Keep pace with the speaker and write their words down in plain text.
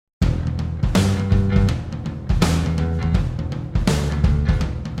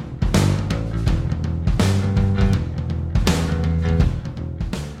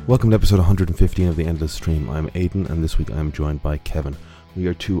Welcome to episode 115 of The Endless Stream. I'm Aidan, and this week I'm joined by Kevin. We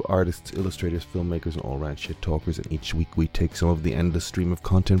are two artists, illustrators, filmmakers, and all-round shit talkers, and each week we take some of the endless stream of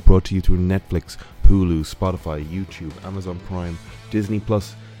content brought to you through Netflix, Hulu, Spotify, YouTube, Amazon Prime, Disney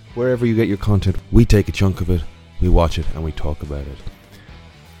Plus, wherever you get your content. We take a chunk of it, we watch it, and we talk about it.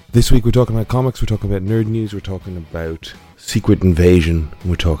 This week we're talking about comics, we're talking about nerd news, we're talking about Secret Invasion, and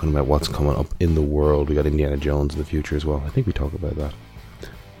we're talking about what's coming up in the world. We got Indiana Jones in the future as well. I think we talk about that.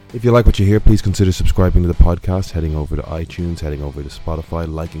 If you like what you hear, please consider subscribing to the podcast, heading over to iTunes, heading over to Spotify,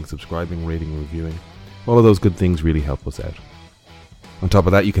 liking, subscribing, rating, reviewing. All of those good things really help us out. On top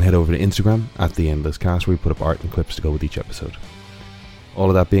of that, you can head over to Instagram, @TheEndlessCast, where we put up art and clips to go with each episode. All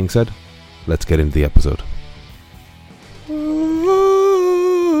of that being said, let's get into the episode.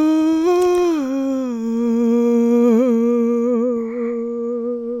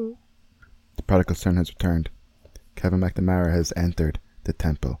 The prodigal son has returned. Kevin McNamara has entered the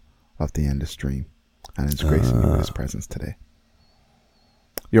temple of the Endless Stream and is gracing me with his presence today.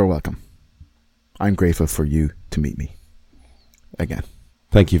 You're welcome. I'm grateful for you to meet me again.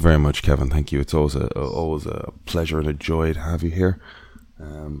 Thank you very much, Kevin. Thank you. It's always a pleasure and a joy to have you here.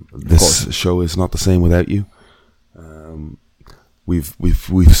 This show is not the same without you.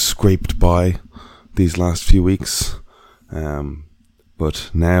 We've scraped by these last few weeks.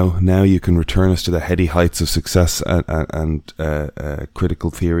 But now you can return us to the heady heights of success and critical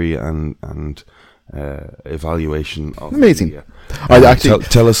theory and evaluation of amazing. Media. I actually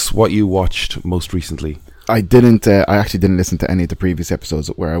tell us what you watched most recently. I actually didn't listen to any of the previous episodes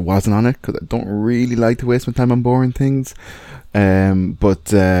where I wasn't on it because I don't really like to waste my time on boring things.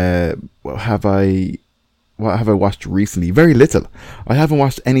 But what have I watched recently? Very little. I haven't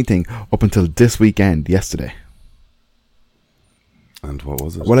watched anything up until this weekend, yesterday. And what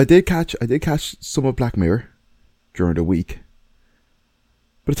was it? Well, I did catch some of Black Mirror during the week,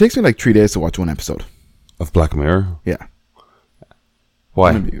 but it takes me like 3 days to watch one episode of Black Mirror. Yeah.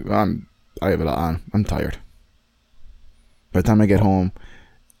 Why? I have a lot on. I'm tired. By the time I get home,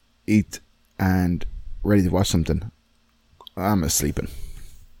 eat, and ready to watch something, I'm sleeping.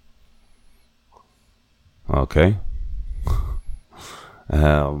 Okay.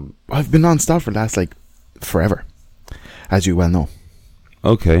 I've been non-stop for the last forever, as you well know.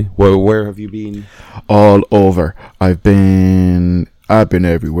 Okay. Well, where have you been? All over. I've been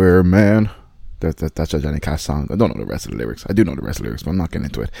everywhere, man. That's a Johnny Cash song. I don't know the rest of the lyrics. I do know the rest of the lyrics, but I'm not getting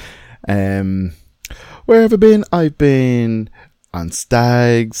into it. Where have I been? I've been on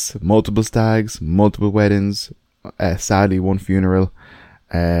multiple weddings. Sadly, one funeral.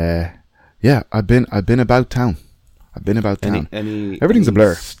 Yeah, I've been about town. Everything's a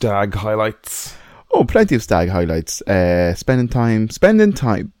blur. Stag highlights. Oh, plenty of stag highlights. Spending time.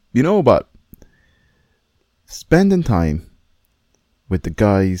 You know what? Spending time with the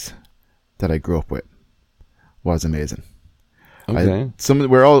guys that I grew up with was amazing. Okay.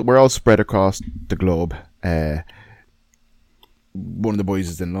 We're all spread across the globe. One of the boys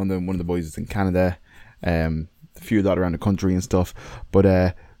is in London. One of the boys is in Canada. A few dot around the country and stuff. But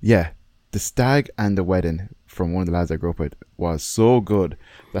yeah, the stag and the wedding from one of the lads I grew up with was so good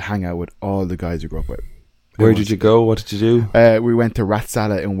to hang out with all the guys I grew up with. Where did you go? What did you do? We went to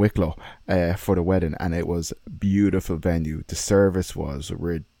Ratsala in Wicklow for the wedding, and it was a beautiful venue. The service was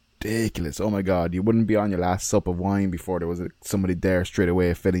ridiculous. Oh my God, you wouldn't be on your last sup of wine before there was somebody there straight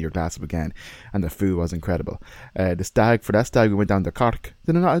away filling your glass up again, and the food was incredible. For that stag we went down to Cork.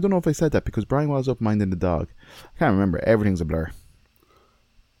 I don't know if I said that because Brian was up minding the dog. I can't remember. Everything's a blur.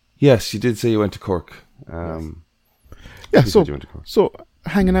 Yes, you did say you went to Cork. Yeah, so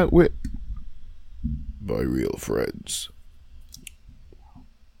hanging out with my real friends.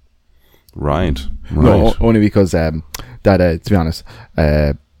 Right. No, only because to be honest,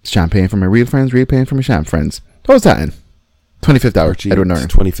 champagne for my real friends, real pain for my sham friends. What was that in? 25th hour, Edward Norton.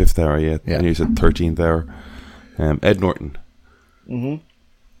 25th hour, yeah. And you said 13th hour. Ed Norton.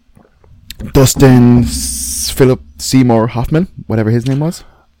 Mm-hmm. Dustin Philip Seymour Hoffman, whatever his name was.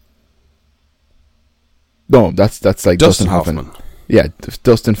 No, that's like Dustin Hoffman. Yeah,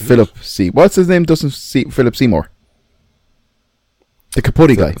 Dustin Philip What's his name? Philip Seymour. The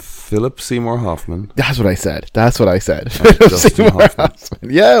Capote guy. Philip Seymour Hoffman. That's what I said. Philip Seymour Hoffman.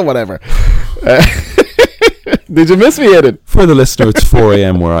 Yeah, whatever. Did you miss me, Eden? For the listener, it's 4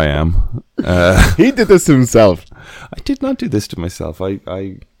 a.m. where I am. He did this to himself. I did not do this to myself.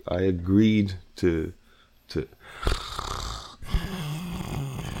 I agreed to.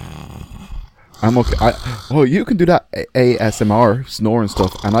 I'm okay. You can do that ASMR snore and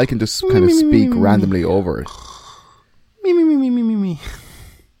stuff, and I can just kind of speak randomly over it. Me.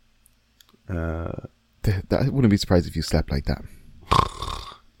 I wouldn't be surprised if you slept like that.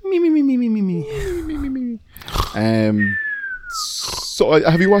 me. So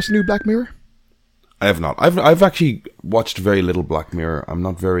have you watched the new Black Mirror? I have not. I've actually watched very little Black Mirror. I'm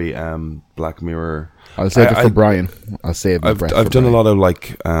not very Black Mirror. I'll save it for Brian. I'll save it. I've done a lot of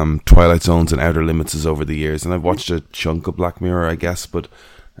like Twilight Zones and Outer Limits over the years, and I've watched a chunk of Black Mirror, I guess. But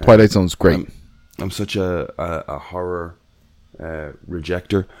Twilight Zone's great. I'm such a horror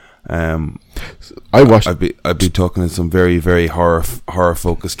rejecter. I've been talking to some very, very horror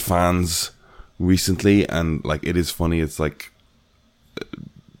focused fans recently, and like it is funny. It's like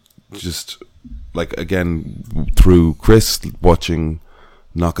just like again through Chris watching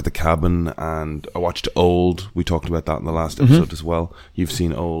Knock at the Cabin, and I watched Old. We talked about that in the last episode as well. You've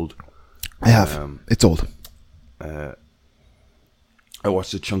seen Old. I have. It's old. I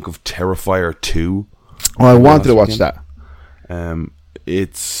watched a chunk of Terrifier 2. Oh, I wanted to watch that.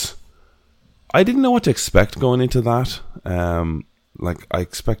 I didn't know what to expect going into that. Like I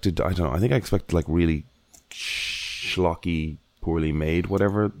expected, I don't know. I think I expected like really schlocky, poorly made,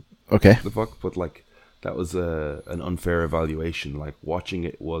 whatever. Okay. The fuck, but like that was an unfair evaluation. Like watching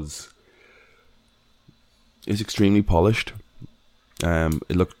it was extremely polished.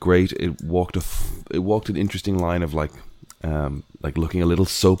 It looked great. It walked an interesting line of like looking a little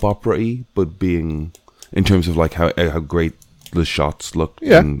soap opera-y, but being in terms of like how great the shots looked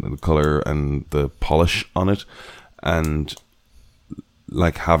and the color and the polish on it, and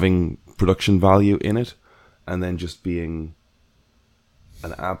like having production value in it, and then just being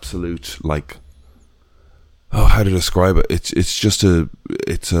an absolute like, oh, how to describe it? It's just a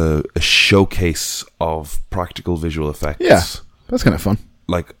showcase of practical visual effects. Yeah, that's kind of fun.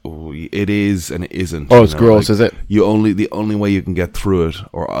 Like it is and it isn't. Oh, it's gross, like, is it? The only way you can get through it,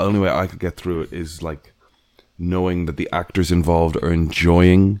 or the only way I could get through it, is like knowing that the actors involved are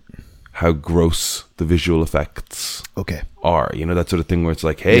enjoying how gross the visual effects are. You know, that sort of thing where it's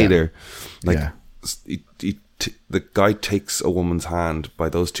like, hey, they're like, the guy takes a woman's hand by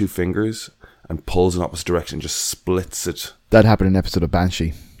those two fingers and pulls in opposite direction, just splits it. That happened in an episode of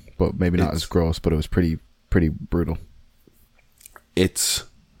Banshee, but maybe not as gross, but it was pretty brutal.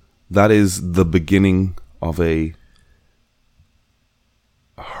 That is the beginning of a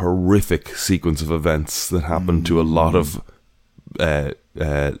horrific sequence of events that happen to a lot of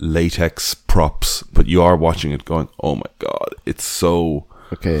latex props, but you are watching it going, oh my god, it's so...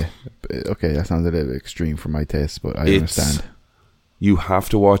 Okay, that sounds a little extreme for my taste, but I understand. You have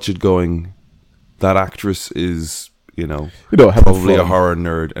to watch it going, that actress is, probably a horror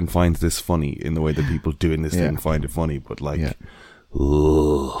nerd and finds this funny in the way that people doing this thing find it funny, but like...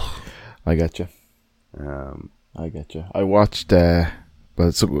 Ugh. I get you. I watched,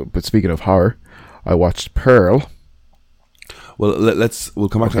 but speaking of horror, I watched Pearl. Well, we'll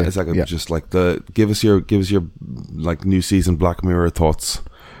come back to that in a second. Yeah. Just like give us your like new season Black Mirror thoughts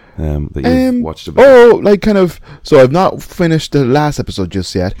that you've watched a bit. Oh, like kind of. So I've not finished the last episode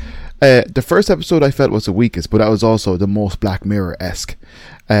just yet. The first episode I felt was the weakest, but that was also the most Black Mirror-esque.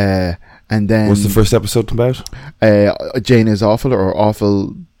 And then what's the first episode about? Jane is Awful, or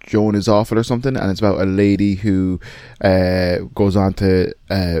Awful Joan is Awful, or something, and it's about a lady who goes on to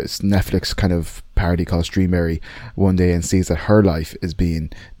Netflix kind of parody called Streamery one day and sees that her life is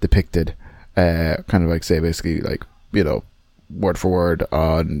being depicted, kind of like, say, basically like, word for word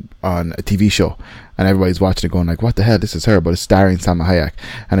on a TV show, and everybody's watching it going like, what the hell, this is her, but it's starring Salma Hayek,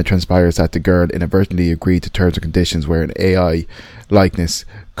 and it transpires that the girl inadvertently agreed to terms and conditions where an AI likeness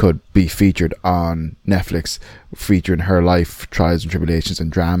could be featured on Netflix, featuring her life, trials and tribulations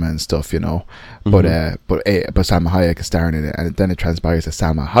and drama and stuff, Mm-hmm. But Salma Hayek is starring in it, and then it transpires that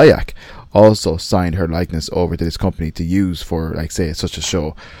Salma Hayek also signed her likeness over to this company to use for, like, say, such a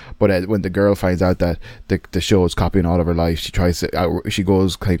show. But when the girl finds out that the show is copying all of her life, she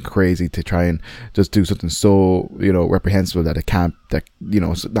goes like crazy to try and just do something so reprehensible that it can't, that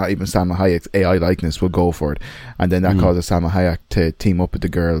not even Salma Hayek's AI likeness will go for it, and then that causes Salma Hayek to team up with the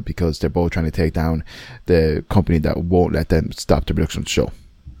girl because they're both trying to take down the company that won't let them stop the production of the show.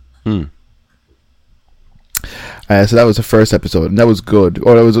 So that was the first episode, and that was good.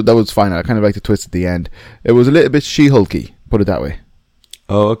 Or that was fine. I kind of liked the twist at the end. It was a little bit She-Hulky, put it that way.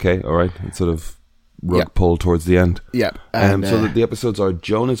 Oh, okay, all right. It's sort of rug pull towards the end. Yeah. So the episodes are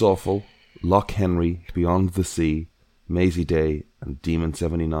Joan is Awful, Loch Henry, Beyond the Sea, Maisie Day, and Demon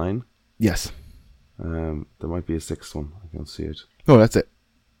 79. Yes. There might be a sixth one. I can't see it. No, that's it.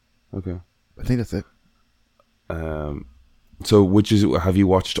 Okay. I think that's it. So have you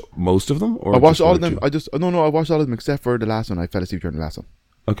watched most of them? Or I watched all of them. I watched all of them except for the last one. I fell asleep during the last one.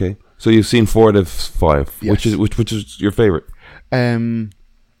 Okay. So you've seen 4 out of 5. Yes. Which is your favourite?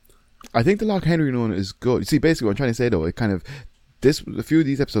 I think the Loch Henry one is good. See, basically what I'm trying to say though, it kind of a few of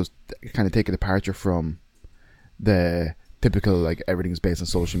these episodes kind of take a departure from the typical, like, everything's based on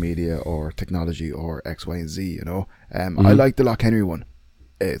social media or technology or X, Y, and Z, you know. I like the Loch Henry one.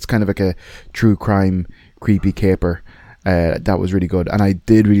 It's kind of like a true crime, creepy caper. That was really good. And I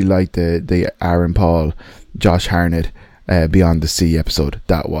did really like the Aaron Paul, Josh Harnett, Beyond the Sea episode.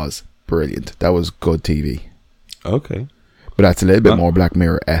 That was brilliant. That was good TV. Okay. But that's a little bit more Black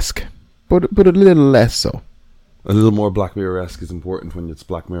Mirror-esque. But a little less so. A little more Black Mirror-esque is important when it's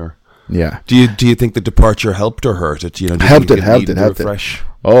Black Mirror. Yeah. Do you think the departure helped or hurt it? You know, helped it. Fresh?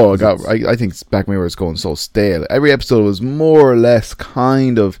 Oh God, I think Black Mirror is going so stale. Every episode was more or less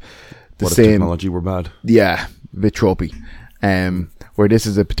kind of the what same. If technology were bad? Yeah, a bit tropey. Where this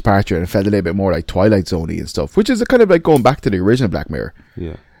is a departure and it felt a little bit more like Twilight Zone-y and stuff, which is a kind of like going back to the original Black Mirror.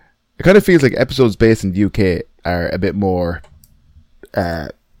 Yeah. It kind of feels like episodes based in the UK are a bit more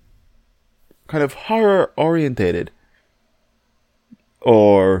kind of horror orientated,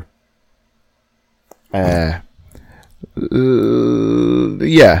 or yeah,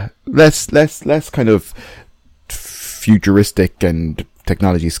 less kind of futuristic and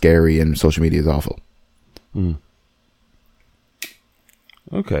technology scary, and social media is awful.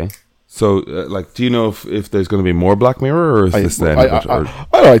 Okay. So, like, do you know if there's going to be more Black Mirror, or is this the end of it?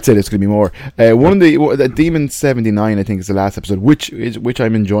 I'd say there's going to be more. One of the Demon 79, I think, is the last episode, which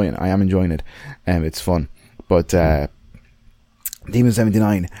I'm enjoying. I am enjoying it. It's fun. But Demon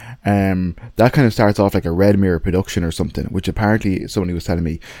 79, that kind of starts off like a Red Mirror production or something, which apparently somebody was telling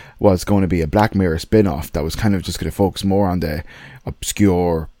me was going to be a Black Mirror spin-off that was kind of just going to focus more on the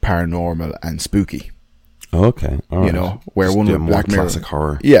obscure, paranormal, and spooky. Okay, all right. You know, where one with Black Mirror, classic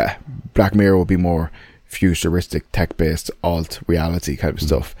horror. Yeah, Black Mirror will be more futuristic, tech-based, alt reality kind of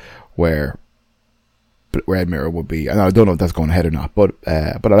stuff, where Red Mirror would be. And I don't know if that's going ahead or not, but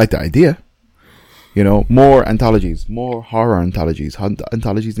I like the idea. You know, more anthologies, more horror anthologies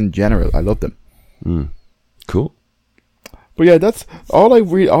in general. I love them. Cool. But yeah, that's all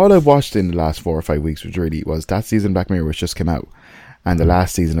I've watched in the last 4 or 5 weeks. Was that season of Black Mirror, which just came out, and the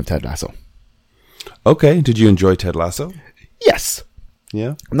last season of Ted Lasso. Okay, did you enjoy Ted Lasso? Yes.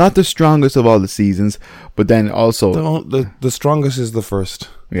 Yeah. Not the strongest of all the seasons, but then also the strongest is the first.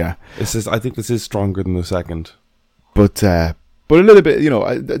 Yeah. I think this is stronger than the second. But a little bit, you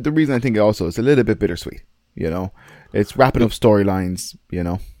know, the reason I think also it's a little bit bittersweet. You know, it's wrapping up storylines. You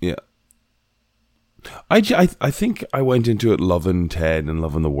know. Yeah. I think I went into it loving Ted and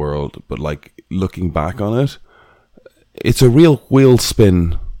loving the world, but like looking back on it, it's a real wheel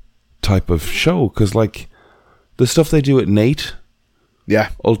spin type of show, because like the stuff they do at Nate,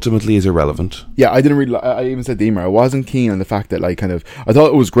 ultimately is irrelevant. Yeah, I didn't really. I even said to Emer, I wasn't keen on the fact that, like, kind of, I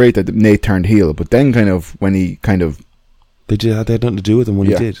thought it was great that Nate turned heel, but then kind of when he kind of they had nothing to do with him when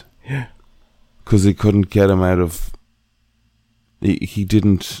he did, because they couldn't get him out of. He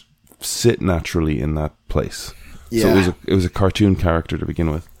didn't sit naturally in that place. So it was a cartoon character to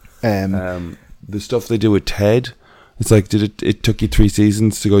begin with. The stuff they do with Ted. It's like, it took you 3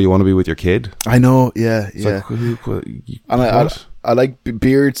 seasons to go, you want to be with your kid? I know, yeah. Like, I like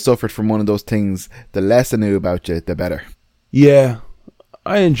Beard suffered from one of those things. The less I knew about you, the better. Yeah.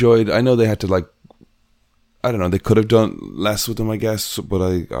 I know they had to, like, I don't know, they could have done less with him, I guess,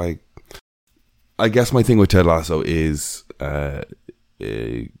 but I guess my thing with Ted Lasso is,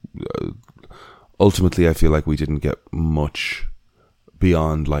 ultimately I feel like we didn't get much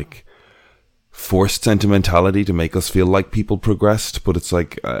beyond, like, forced sentimentality to make us feel like people progressed, but it's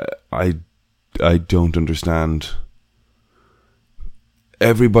like I don't understand.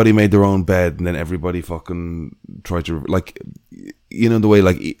 Everybody made their own bed, and then everybody fucking tried to, like, you know, the way,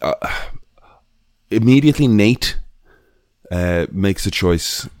 like, immediately Nate makes a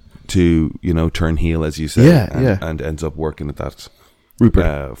choice to, you know, turn heel, as you say, and ends up working at that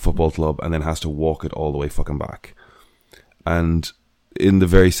Rupert football club, and then has to walk it all the way fucking back. And in the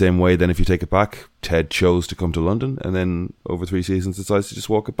very same way, then if you take it back, Ted chose to come to London, and then over 3 seasons decides to just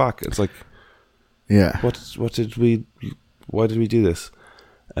walk it back. It's like, why did we do this?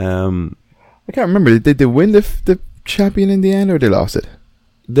 I can't remember. Did they win the champion in the end, or they lost it?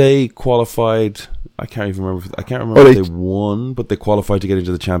 They qualified. I can't even remember. I can't remember if they won, but they qualified to get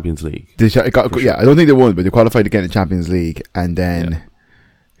into the Champions League. I don't think they won, but they qualified to get in the Champions League, and then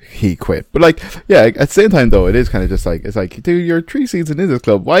he quit. But like, at the same time though, it is kind of just like, it's like, dude, you're 3 seasons in this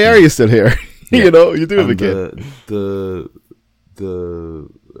club. Why are you still here? You know, you do have a kid. The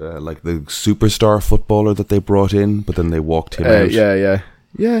like the superstar footballer that they brought in, but then they walked him out. And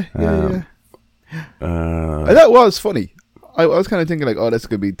that was funny. I was kind of thinking like, oh, this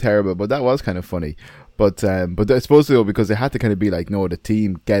could be terrible, but that was kind of funny. But I suppose though, because they had to kind of be like, no, the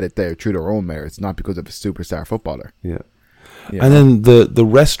team get it there through their own merits, not because of a superstar footballer. Yeah. Yeah. And then the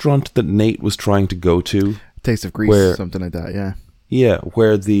restaurant that Nate was trying to go to, Taste of Grease, something like that. Yeah. yeah,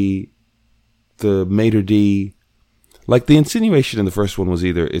 where the maitre d', like the insinuation in the first one was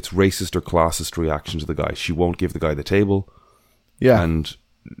either it's racist or classist reaction to the guy. She won't give the guy the table. Yeah. And,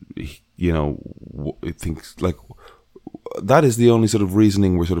 you know, it thinks like that is the only sort of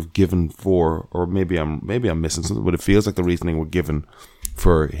reasoning we're sort of given for, or maybe I'm missing something, but it feels like the reasoning we're given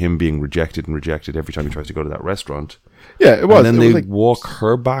for him being rejected every time he tries to go to that restaurant. Yeah, it was. And then it they was like, walk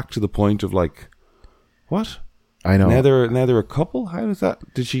her back to the point of like, what? I know. Now they're a couple? How does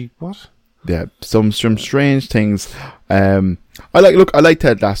that? Did she, what? Yeah, some strange things. I like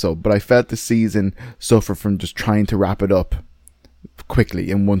Ted Lasso, but I felt the season suffer from just trying to wrap it up quickly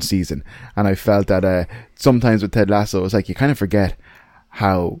in one season, and I felt that sometimes with Ted Lasso, it's like you kind of forget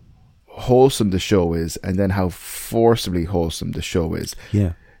how wholesome the show is, and then how forcibly wholesome the show is.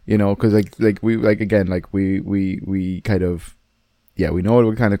 Yeah, you know, because we kind of, yeah, we know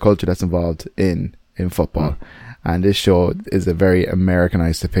what kind of culture that's involved in football, and this show is a very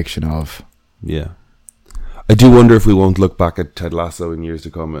Americanized depiction of. Yeah. I do wonder if we won't look back at Ted Lasso in years to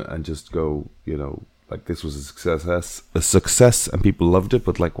come and just go, you know, like this was a success and people loved it,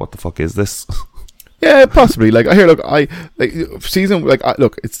 but like, what the fuck is this? Yeah, possibly. Like, it's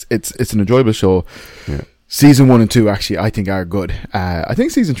an enjoyable show. Yeah. Season 1 and 2 actually, I think, are good. I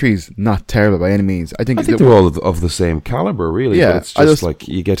think season 3 is not terrible by any means. I think they're all of the same caliber, really. Yeah, but it's just like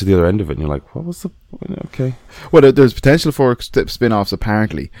you get to the other end of it and you're like, what was the... Okay. Well, there's potential for spin-offs,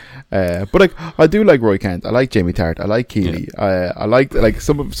 apparently. But like, I do like Roy Kent. I like Jamie Tart. I like Keely. Yeah. I like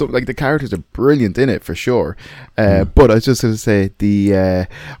some like the characters are brilliant in it for sure. But I was just going to say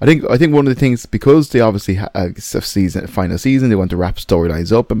I think one of the things, because they obviously final season, they want to wrap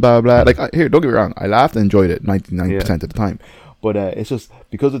storylines up and blah blah. Like, don't get me wrong, I laughed and enjoyed it 99% of the time. But it's just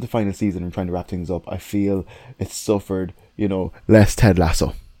because of the final season and trying to wrap things up, I feel it's suffered, you know, less Ted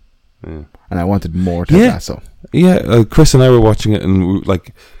Lasso. Yeah. And I wanted more Ted Lasso. Yeah, Chris and I were watching it, and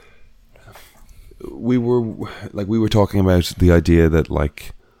we were talking about the idea that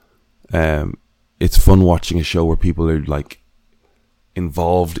like, it's fun watching a show where people are like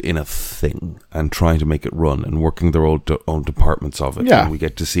involved in a thing and trying to make it run and working their own departments of it. Yeah, and we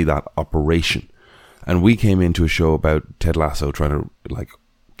get to see that operation. And we came into a show about Ted Lasso trying to like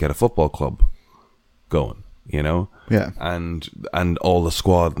get a football club going, you know? Yeah. And all the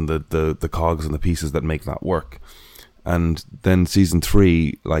squad and the cogs and the pieces that make that work. And then season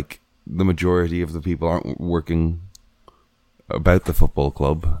 3, like the majority of the people aren't working about the football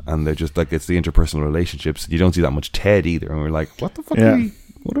club, and they're just like, it's the interpersonal relationships. You don't see that much Ted either. And we're like, what the fuck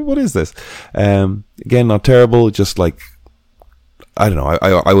what is this? Again, not terrible, just like, I don't know.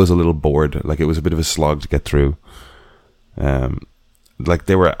 I was a little bored. Like, it was a bit of a slog to get through. Like,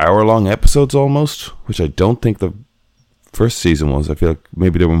 they were hour-long episodes almost, which I don't think the first season was. I feel like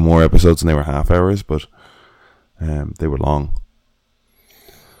maybe there were more episodes and they were half hours, but they were long.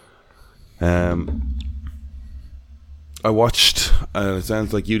 I watched, it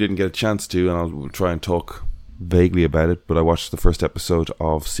sounds like you didn't get a chance to, and I'll try and talk vaguely about it, but I watched the first episode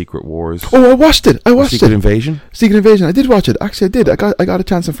of Secret Wars. Oh, I watched it. Secret Invasion. Secret Invasion. I did watch it. Actually, I did. I got a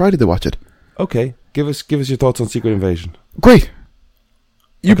chance on Friday to watch it. Okay, give us your thoughts on Secret Invasion. Great.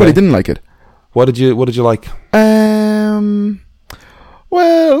 You probably didn't like it. What did you like?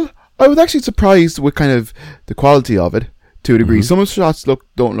 Well, I was actually surprised with kind of the quality of it to a degree. Mm-hmm. Some of the shots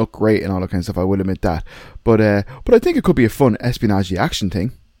don't look great and all that kind of stuff. I will admit that, but I think it could be a fun espionage action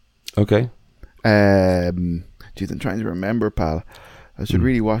thing. Okay. Geez, I'm trying to remember, pal. I should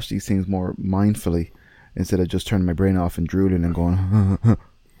really watch these things more mindfully instead of just turning my brain off and drooling and going.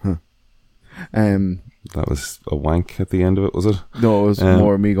 That was a wank at the end of it, was it? No, it was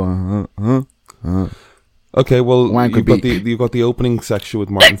more me going. Okay, well, Wank you got the opening section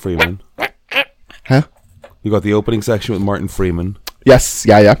with Martin Freeman. Huh? You got the opening section with Martin Freeman. Yes,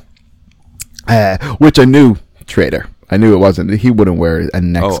 yeah. Which I knew, Trader. I knew it wasn't. He wouldn't wear a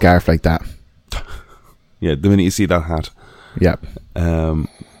neck scarf like that. Yeah, the minute you see that hat. Yeah.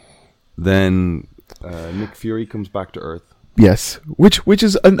 Then Nick Fury comes back to Earth. Yes, which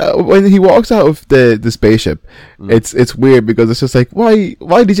is when he walks out of the spaceship, it's weird because it's just like, why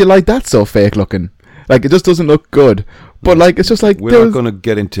did you like that so fake looking? Like, it just doesn't look good. But like, it's just like, we're not going to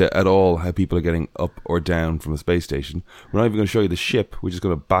get into at all how people are getting up or down from the space station. We're not even going to show you the ship. We're just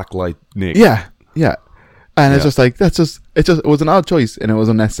going to backlight Nick. Yeah. And it's just like, it was an odd choice and it was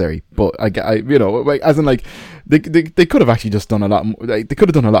unnecessary. But I you know, like, as in like, they could have actually just done a lot. They could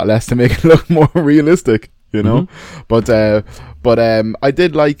have done a lot less to make it look more realistic. You know, but I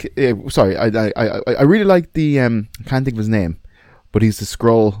did like. Sorry, I really like the. I can't think of his name, but he's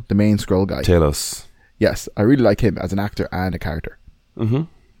the main Skrull guy. Talos. Yes, I really like him as an actor and a character.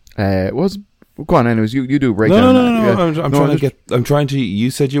 Mm-hmm. Was go on, anyways. You do break No, down. no, no, Yeah. no. I'm trying to.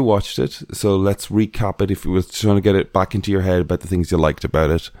 You said you watched it, so let's recap it. If you were trying to get it back into your head about the things you liked about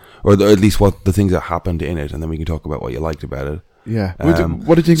it, or at least what the things that happened in it, and then we can talk about what you liked about it. Yeah.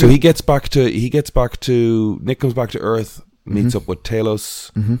 What did you think? So he gets back to Nick comes back to Earth, meets up with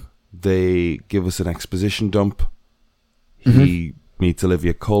Talos. Mm-hmm. They give us an exposition dump. He meets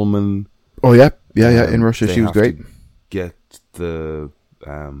Olivia Colman. Oh yeah. In Russia, They she was have great. to get the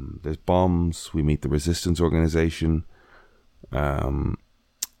there's bombs. We meet the resistance organization. So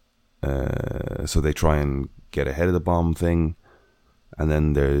they try and get ahead of the bomb thing, and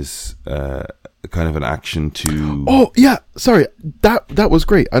then there's kind of an action to. Oh yeah, sorry. That was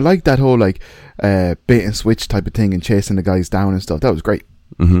great. I like that whole like bait and switch type of thing and chasing the guys down and stuff. That was great.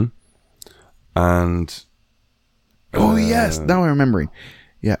 Mm-hmm. And yes, now I'm remembering.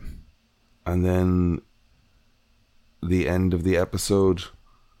 Yeah. And then the end of the episode,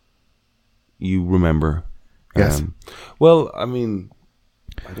 you remember. Yes. Well, I mean,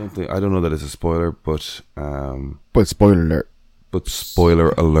 I don't know that it's a spoiler, but spoiler alert. But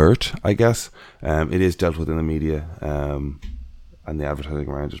spoiler alert, I guess. It is dealt with in the media and the advertising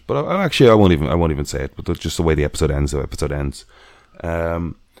around it. But I won't even say it. But that's just the way the episode ends.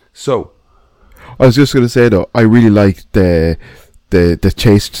 So I was just going to say though, I really liked the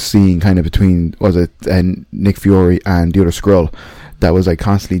chase scene kind of between Nick Fury and the other Skrull that was like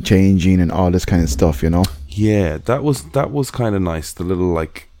constantly changing and all this kind of stuff, you know. Yeah, that was kind of nice. The little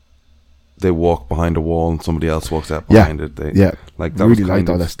like they walk behind a wall and somebody else walks out behind it. Like that really was liked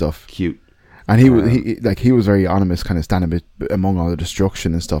all that stuff. Cute. And he was very anonymous, kind of standing among all the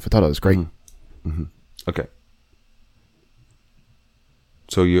destruction and stuff. I thought it was great. Mm-hmm. Mm-hmm. Okay.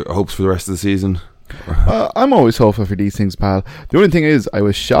 So your hopes for the rest of the season? I'm always hopeful for these things, pal. The only thing is, I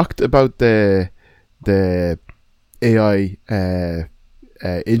was shocked about the AI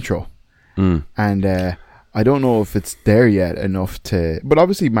intro, and I don't know if it's there yet enough to. But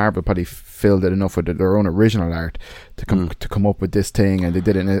obviously, Marvel probably filled it enough with their own original art to come up with this thing, and they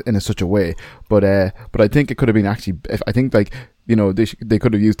did it in such a way. But I think it could have been actually. I think like they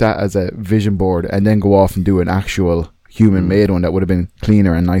could have used that as a vision board and then go off and do an actual human made one that would have been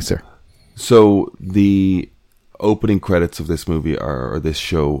cleaner and nicer. So the opening credits of this movie or this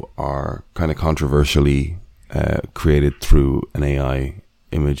show are kind of controversially created through an AI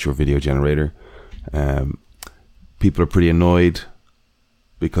image or video generator. People are pretty annoyed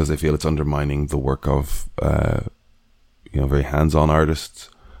because they feel it's undermining the work of very hands-on artists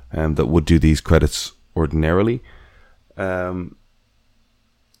that would do these credits ordinarily.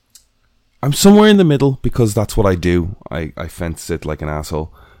 I'm somewhere in the middle because that's what I do. I fence it like an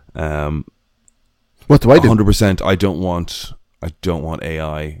asshole. What do I do? 100%. I don't want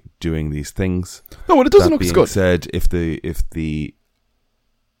AI doing these things. No, well, it doesn't look as good. Said, if the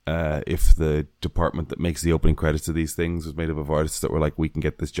department that makes the opening credits of these things was made up of artists that were like, we can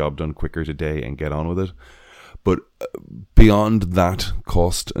get this job done quicker today and get on with it. But beyond that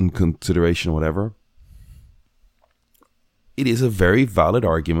cost and consideration, whatever, it is a very valid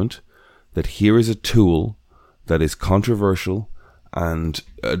argument that here is a tool that is controversial and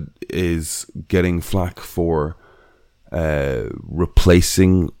is getting flack for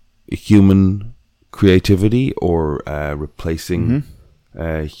replacing human creativity or replacing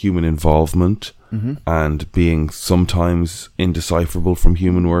human involvement and being sometimes indecipherable from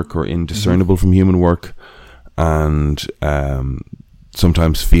human work or indiscernible from human work, and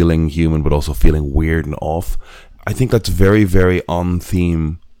sometimes feeling human but also feeling weird and off. I think that's very, very on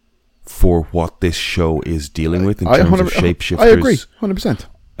theme for what this show is dealing with in terms of shapeshifters. I agree,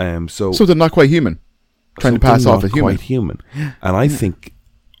 100%. So something not quite human, trying to pass off as human. Quite human, and I think,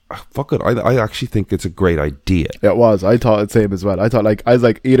 fuck it, I actually think it's a great idea. It was. I thought the same as well. I was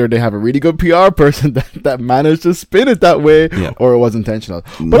like, either they have a really good PR person that managed to spin it that way, or it was intentional.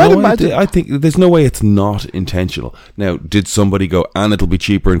 But I think there's no way it's not intentional. Now, did somebody go, and it'll be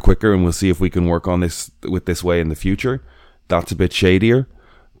cheaper and quicker, and we'll see if we can work on this with this way in the future? That's a bit shadier.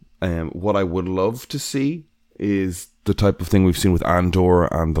 What I would love to see is the type of thing we've seen with Andor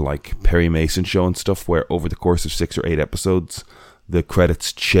and the like Perry Mason show and stuff, where over the course of 6 or 8 episodes, the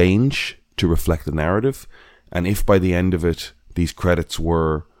credits change to reflect the narrative. And if by the end of it, these credits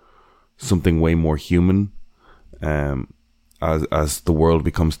were something way more human, as the world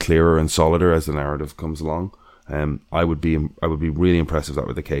becomes clearer and solider as the narrative comes along, I would be really impressed if that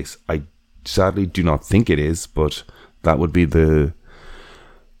were the case. I sadly do not think it is, but that would be the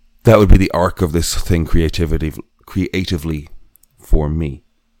arc of this thing creatively for me.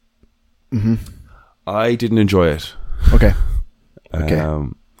 I didn't enjoy it. Okay.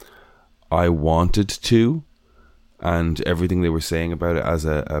 I wanted to, and everything they were saying about it as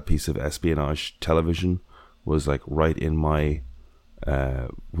a piece of espionage television was like right in my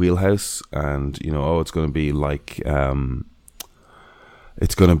wheelhouse. And it's going to be like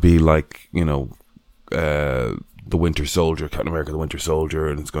the Winter Soldier, Captain America the Winter Soldier,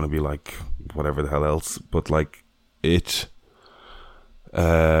 and it's going to be like whatever the hell else, but like it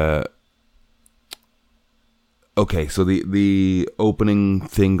okay, so the opening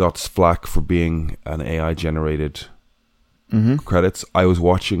thing got flack for being an AI generated credits. I was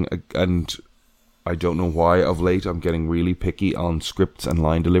watching, and I don't know why of late I'm getting really picky on scripts and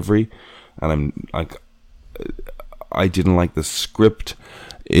line delivery, and I'm like, I didn't like the script.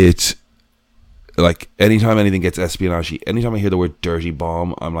 It, like, anytime anything gets espionage, anytime I hear the word dirty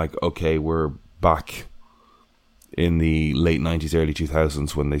bomb, I'm like, okay, we're back in the late 90s, early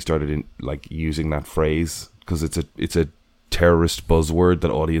 2000s when they started using that phrase, because it's a terrorist buzzword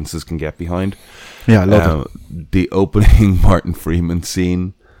that audiences can get behind. Yeah, I love it. The opening Martin Freeman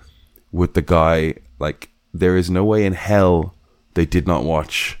scene with the guy, like, there is no way in hell they did not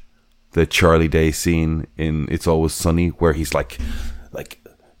watch the Charlie Day scene in It's Always Sunny, where he's like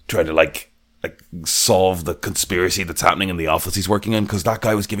trying to solve the conspiracy that's happening in the office he's working in, because that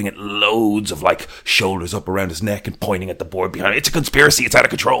guy was giving it loads of shoulders up around his neck and pointing at the board behind it. It's a conspiracy, it's out of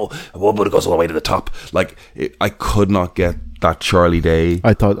control, but it goes all the way to the top. I could not get that Charlie Day.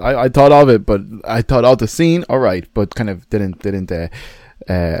 I thought of it, but I thought of the scene, all right, but kind of didn't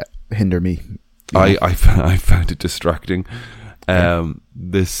hinder me. I found it distracting.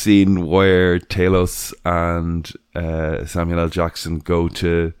 The scene where Talos and Samuel L. Jackson go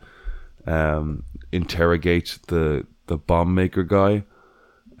to interrogate the bomb maker guy.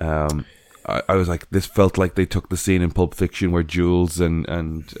 I was like, this felt like they took the scene in Pulp Fiction where Jules and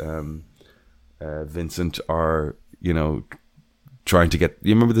Vincent are, trying to get.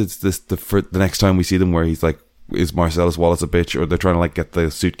 You remember the next time we see them where he's like, is Marcellus Wallace a bitch, or they're trying to get the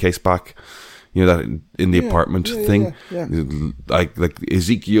suitcase back. That in the apartment thing. Yeah. Like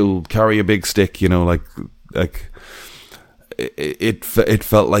Ezekiel carry a big stick. It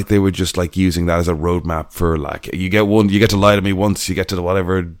felt like they were just using that as a roadmap for you get to lie to me once, you get to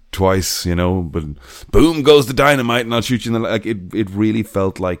whatever twice, but boom goes the dynamite and I'll shoot you in the it really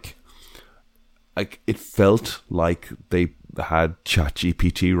felt like it felt like they had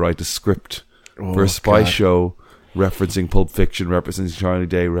ChatGPT write a script for a spy show referencing Pulp Fiction, referencing Charlie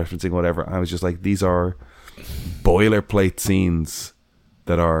Day, referencing whatever. I was just like, these are boilerplate scenes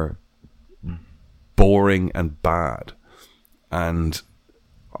that are boring and bad. And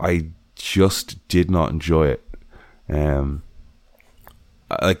I just did not enjoy it. The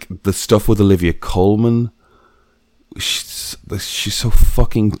stuff with Olivia Colman, she's so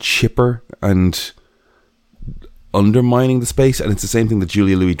fucking chipper and undermining the space, and it's the same thing that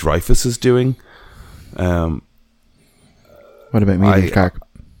Julia Louis-Dreyfus is doing. What about Emilia Clarke?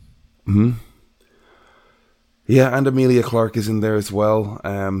 Yeah, and Emilia Clarke is in there as well.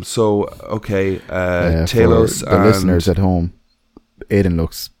 Talos. For the listeners at home, Aidan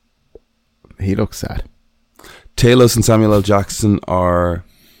looks sad. Talos and Samuel L. Jackson are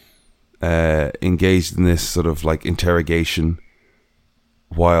engaged in this sort of interrogation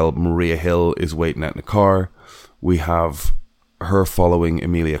while Maria Hill is waiting out in the car. We have her following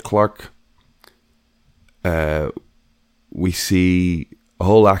Emilia Clarke. We see a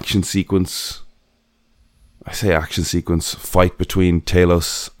whole action sequence. I say action sequence, fight between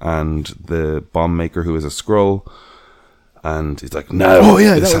Talos and the bomb maker who is a Skrull. And he's like, no,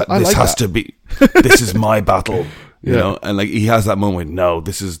 this has to be, this is my battle, you know? And he has that moment, no,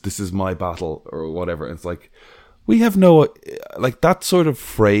 this is my battle or whatever. And it's we have no, that sort of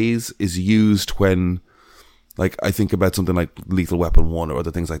phrase is used when, I think about something like Lethal Weapon 1 or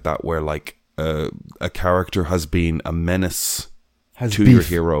other things like that, where a character has been a menace to your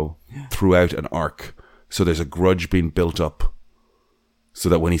hero throughout an arc. So there's a grudge being built up so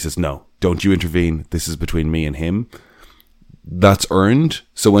that when he says, no, don't you intervene, this is between me and him, that's earned.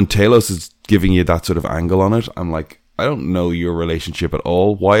 So when Talos is giving you that sort of angle on it, I'm like, I don't know your relationship at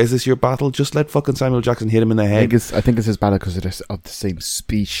all. Why is this your battle? Just let fucking Samuel Jackson hit him in the head. I think it's his battle because they're of the same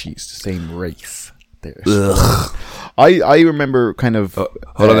species, the same race. I remember kind of... hold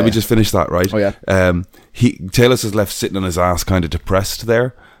on, let me just finish that, right? Oh, yeah. Talos is left sitting on his ass, kind of depressed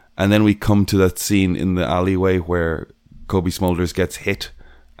there. And then we come to that scene in the alleyway where Cobie Smulders gets hit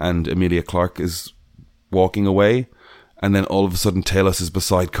and Emilia Clarke is walking away. And then all of a sudden Talos is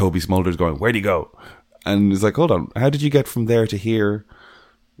beside Cobie Smulders going, where'd he go? And he's like, hold on, how did you get from there to here?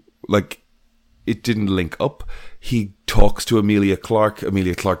 it didn't link up. He talks to Emilia Clarke.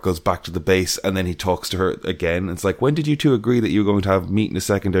 Emilia Clarke goes back to the base, and then he talks to her again. It's like, when did you two agree that you were going to meet in a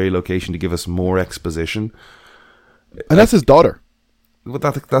secondary location to give us more exposition? And that's his daughter. But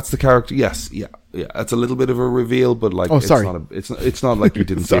that's the character. Yes, yeah. It's a little bit of a reveal, but like, it's not like you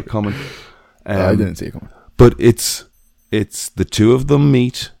didn't see it coming. I didn't see it coming. But it's the two of them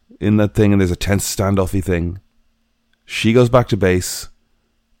meet in that thing, and there's a tense standoffy thing. She goes back to base,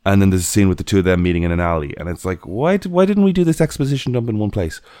 and then there's a scene with the two of them meeting in an alley, and it's like, why didn't we do this exposition dump in one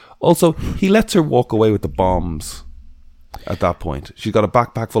place? Also, he lets her walk away with the bombs at that point. She's got a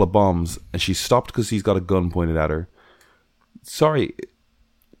backpack full of bombs, and she's stopped because he's got a gun pointed at her. Sorry,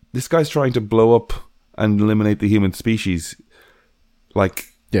 this guy's trying to blow up and eliminate the human species. Like,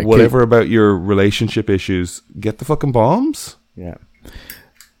 whatever about your relationship issues, get the fucking bombs. Yeah.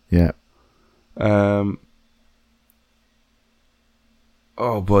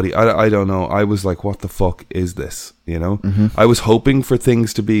 Oh, buddy, I don't know. I was like, what the fuck is this? You know? Mm-hmm. I was hoping for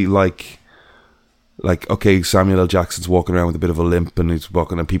things to be like, okay, Samuel L. Jackson's walking around with a bit of a limp, and he's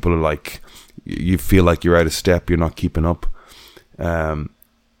walking, and people are like, you feel like you're out of step, you're not keeping up.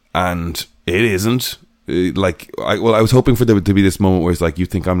 And it isn't. I was hoping for there to be this moment where it's like, you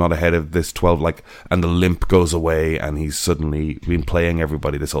think I'm not ahead of this 12, like, and the limp goes away, and he's suddenly been playing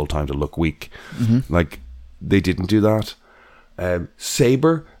everybody this whole time to look weak. Mm-hmm. Like, they didn't do that.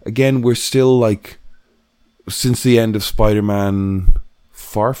 Saber, again, we're still like, since the end of Spider-Man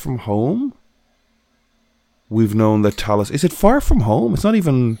Far From Home, we've known that Talos, is it Far From Home? It's not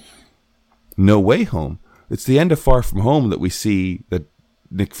even No Way Home. It's the end of Far From Home that we see that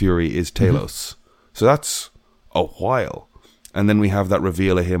Nick Fury is Talos. Mm-hmm. So that's a while. And then we have that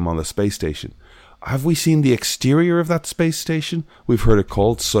reveal of him on the space station. Have we seen the exterior of that space station? We've heard it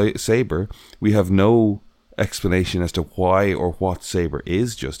called Saber. We have no explanation as to why or what Saber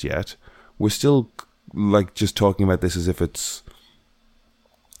is just yet. We're still like just talking about this as if it's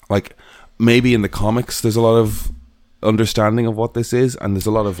like, maybe in the comics there's a lot of understanding of what this is, and there's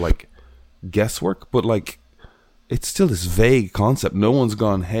a lot of like guesswork, but like, it's still this vague concept. No one's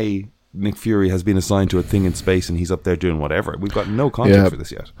gone, hey, Nick Fury has been assigned to a thing in space and he's up there doing whatever. We've got no context for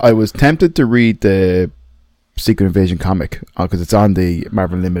this yet. I was tempted to read the Secret Invasion comic because it's on the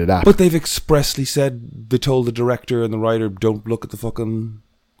Marvel Unlimited app. But they've expressly said, they told the director and the writer, don't look at the fucking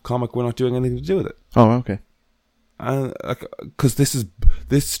comic, we're not doing anything to do with it. Oh, okay. Because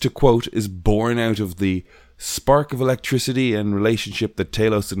this, to quote, is born out of the spark of electricity and relationship that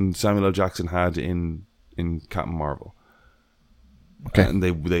Talos and Samuel L. Jackson had in Captain Marvel. Okay. And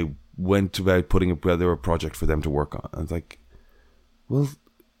they went about putting a project for them to work on. And it's like, well,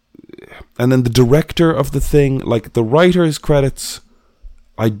 and then the director of the thing, like the writer's credits,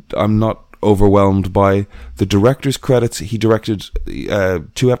 I'm not overwhelmed by. The director's credits, he directed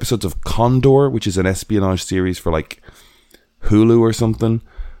 2 episodes of Condor, which is an espionage series for like Hulu or something.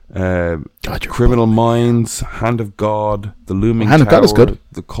 Criminal Minds, Hand of God, The Looming Tower, God is good.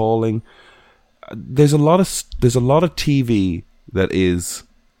 The Calling. There's a lot of TV that is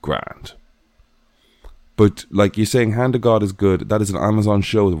grand. But like you're saying, Hand of God is good. That is an Amazon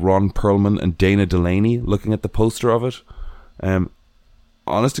show with Ron Perlman and Dana Delaney. Looking at the poster of it,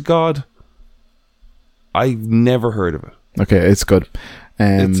 honest to God, I've never heard of it. Okay, it's good.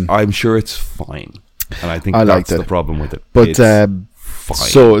 I'm sure it's fine, and I think that's the problem with it. But it's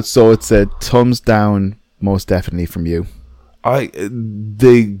fine. So it's a thumbs down, most definitely from you.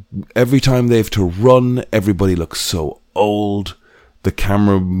 Every time they have to run, everybody looks so old. The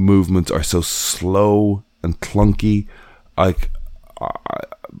camera movements are so slow and clunky. I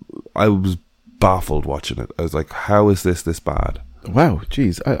was baffled watching it. I was like, how is this bad? Wow,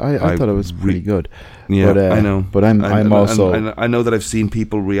 geez, I thought it was pretty good. Yeah, but, I know. But I'm also... And I know that I've seen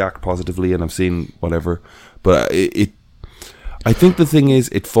people react positively, and I've seen whatever. But I think the thing is,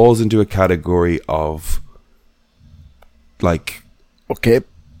 it falls into a category of like... Okay.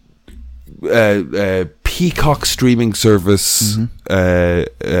 Peacock streaming service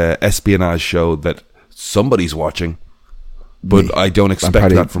espionage show that somebody's watching, but I don't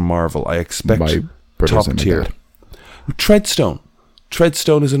expect that from Marvel. I expect top tier.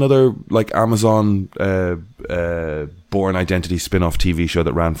 Treadstone is another like Amazon Bourne Identity spin-off TV show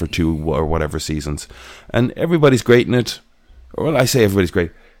that ran for 2 or whatever seasons, and everybody's great in it. Well, I say everybody's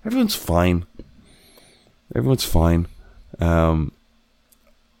great. Everyone's fine.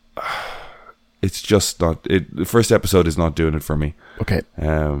 It's just not. The first episode is not doing it for me. Okay.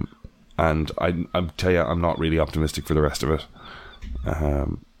 And I'm tell you, I'm not really optimistic for the rest of it.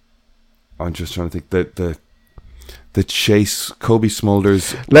 I'm just trying to think that the chase, Kobe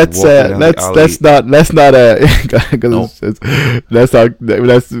Smulders. Let's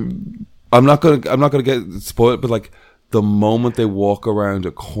not I'm not gonna get spoiled, but like the moment they walk around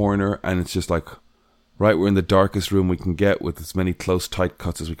a corner and it's just like, right, we're in the darkest room we can get with as many close, tight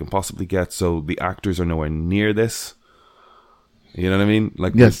cuts as we can possibly get. So the actors are nowhere near this. You know what I mean?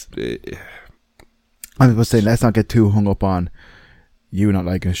 Like, yes. I was saying, let's not get too hung up on you not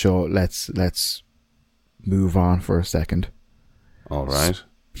liking a show. Let's move on for a second. All right.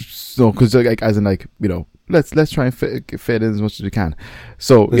 So, because like, as in, like, you know, let's try and fit in as much as we can.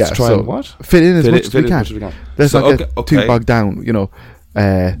 So let's try and what? Fit in as much as we can. Let's not get too bogged down. You know.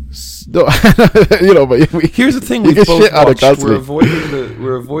 No, you know, but here's the thing: we've both watched.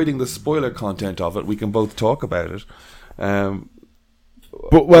 We're avoiding the spoiler content of it. We can both talk about it.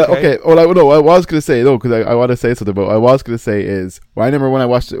 But okay. Well, I was going to say though, because I want to say something. But I was going to say is, well, I remember when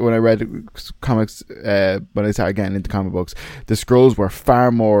I read comics, when I started getting into comic books, the Skrulls were far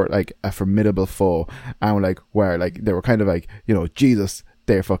more like a formidable foe, and like where like they were kind of like, you know, Jesus.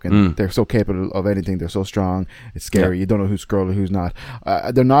 They're fucking. They're so capable of anything. They're so strong. It's scary. You don't know who's Skrull and who's not.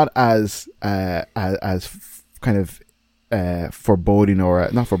 They're not as kind of foreboding, or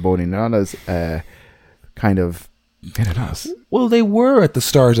not foreboding. They're not as kind of. I don't know. Well, they were at the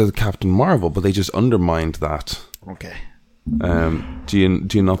start of Captain Marvel, but they just undermined that. Okay. Do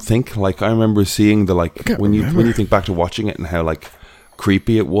you not think? Like, I remember seeing the like when you think back to watching it and how like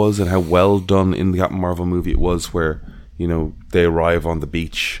creepy it was and how well done in the Captain Marvel movie it was, where, you know, they arrive on the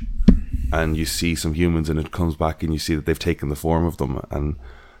beach and you see some humans and it comes back and you see that they've taken the form of them, and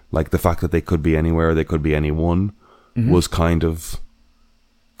like the fact that they could be anywhere, they could be anyone, was kind of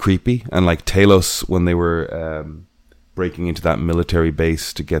creepy. And like Talos, when they were breaking into that military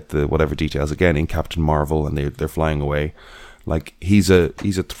base to get the whatever details again in Captain Marvel, and they're flying away, like he's a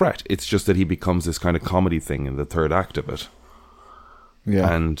threat. It's just that he becomes this kind of comedy thing in the third act of it.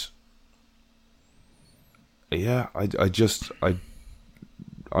 Yeah. And yeah,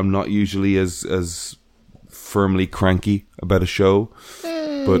 I'm not usually as firmly cranky about a show,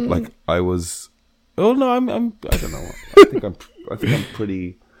 but like I was. Oh no, I don't know. I think I'm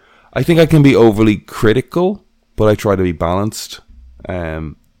pretty. I think I can be overly critical, but I try to be balanced.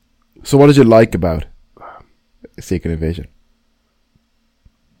 So, what did you like about Secret Invasion?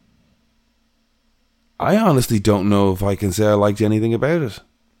 I honestly don't know if I can say I liked anything about it.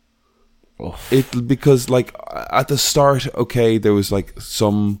 Because like at the start, okay, there was like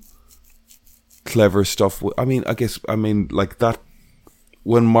some clever stuff. I mean like that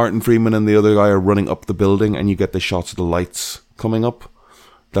when Martin Freeman and the other guy are running up the building and you get the shots of the lights coming up.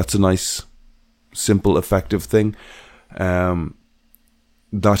 That's a nice, simple, effective thing. That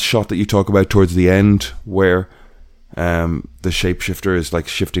shot that you talk about towards the end, where the shapeshifter is like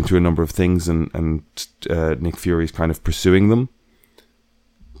shifting through a number of things, and Nick Fury's kind of pursuing them.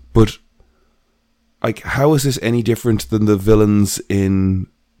 But like, how is this any different than the villains in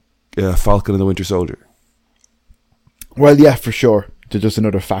Falcon and the Winter Soldier? Well, yeah, for sure. They're just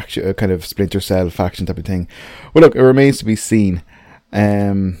another faction, kind of Splinter Cell faction type of thing. Well, look, it remains to be seen.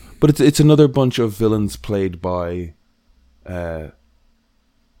 But it's another bunch of villains played by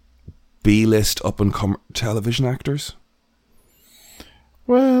B-list up-and-comer television actors.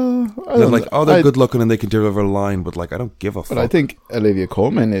 Well, they're like, they're good looking and they can deliver a line, but like, I don't give a fuck. But I think Olivia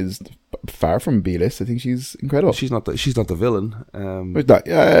Colman is far from B-list. I think she's incredible. She's not the villain. You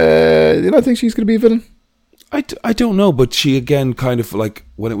don't think she's going to be a villain? I don't know, but she again kind of like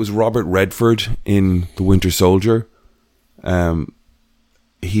when it was Robert Redford in The Winter Soldier,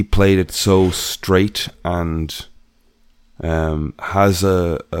 he played it so straight and has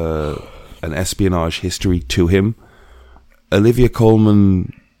an espionage history to him. Olivia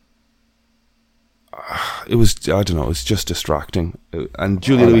Colman, it was, I don't know, it's just distracting. And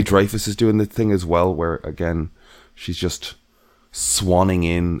Julia Louis-Dreyfus is doing the thing as well, where again she's just swanning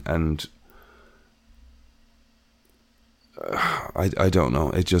in, and I don't know.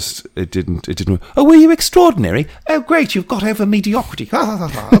 It didn't. Oh, were you extraordinary? Oh, great! You've got over mediocrity.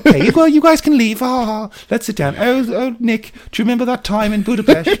 Okay, well, you guys can leave. Let's sit down. Oh, Nick, do you remember that time in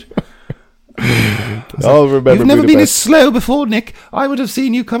Budapest? I'll remember. You've never been as slow before, Nick. I would have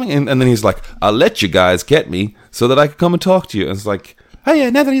seen you coming in. And then he's like, "I'll let you guys get me so that I can come and talk to you." And it's like, oh yeah,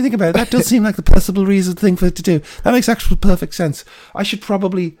 now that you think about it, that does seem like the possible thing for it to do. That makes actual perfect sense. I should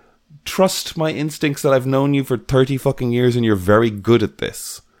probably trust my instincts that I've known you for 30 fucking years and you're very good at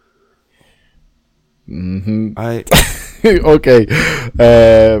this. Mm-hmm. Okay.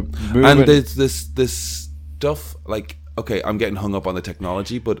 And there's this stuff like, okay, I'm getting hung up on the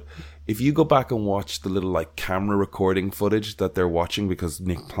technology, but if you go back and watch the little like camera recording footage that they're watching because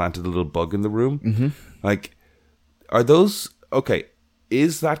Nick planted a little bug in the room, like, are those, okay,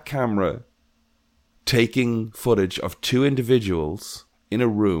 is that camera taking footage of two individuals in a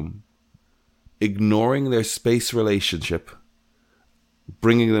room ignoring their space relationship,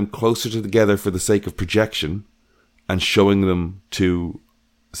 bringing them closer together for the sake of projection, and showing them to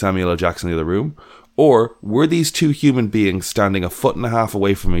Samuel L. Jackson in the other room? Or were these two human beings standing a foot and a half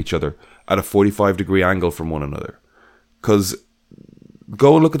away from each other at a 45-degree angle from one another? Because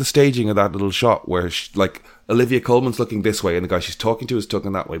go and look at the staging of that little shot where, like, Olivia Colman's looking this way and the guy she's talking to is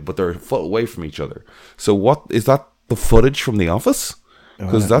looking that way, but they're a foot away from each other. So what, is that the footage from The Office?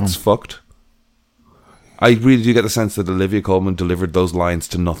 Because that's fucked. I really do get the sense that Olivia Colman delivered those lines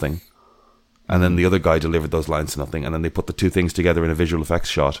to nothing. And then the other guy delivered those lines to nothing. And then they put the two things together in a visual effects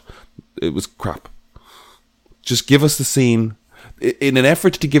shot. It was crap. Just give us the scene. In an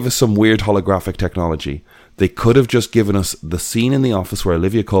effort to give us some weird holographic technology, they could have just given us the scene in The Office where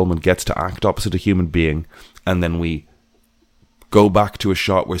Olivia Colman gets to act opposite a human being, and then we go back to a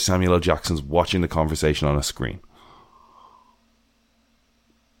shot where Samuel L. Jackson's watching the conversation on a screen.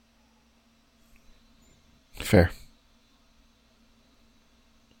 Fair.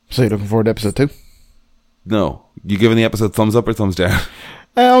 So you're looking forward to episode 2? No. You giving the episode thumbs up or thumbs down?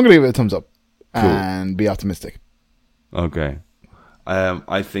 I'm going to give it a thumbs up. Cool. And be optimistic. Okay.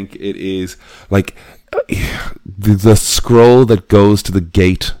 I think it is like the scroll that goes to the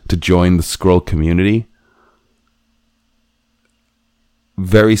gate to join the Skrull community.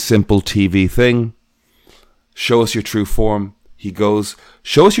 Very simple TV thing. Show us your true form. He goes,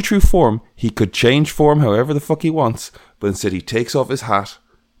 show us your true form. He could change form however the fuck he wants, but instead he takes off his hat.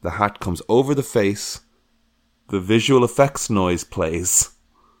 The hat comes over the face. The visual effects noise plays.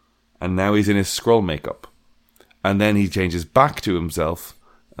 And now he's in his Skrull makeup. And then he changes back to himself,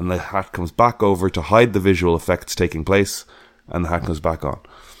 and the hat comes back over to hide the visual effects taking place, and the hat comes back on.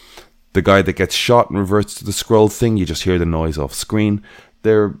 The guy that gets shot and reverts to the Skrull thing, you just hear the noise off screen.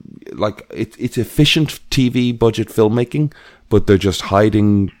 They're like, it's efficient TV budget filmmaking, but they're just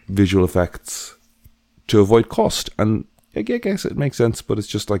hiding visual effects to avoid cost. And I guess it makes sense, but it's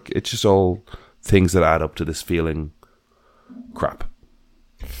just like, it's just all things that add up to this feeling crap.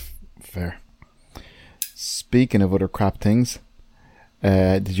 Fair. Speaking of other crap things,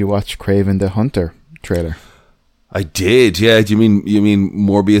 did you watch Kraven the Hunter trailer? I did, yeah. Do you mean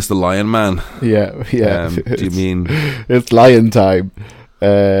Morbius the Lion Man? Yeah. Do you mean it's lion time?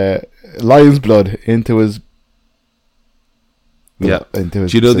 Lion's blood into his. Yeah. Into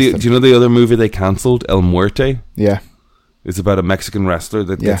his do you know the other movie they cancelled, El Muerte? Yeah. It's about a Mexican wrestler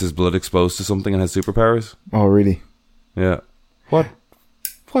that gets his blood exposed to something and has superpowers. Oh, really? Yeah. What,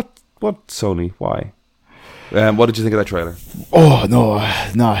 Sony? Why? What did you think of that trailer? Oh no,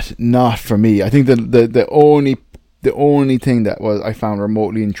 not for me. I think the only thing that was I found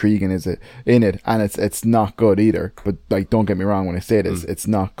remotely intriguing is it in it, and it's not good either. But like, don't get me wrong when I say this, it's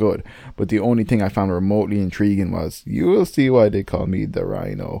not good. But the only thing I found remotely intriguing was, you will see why they call me the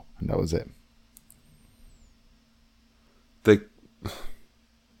Rhino, and that was it.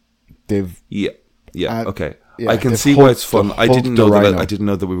 Okay. I can see why it's fun. I didn't know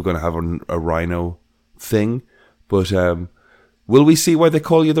that we were going to have a Rhino thing, but will we see why they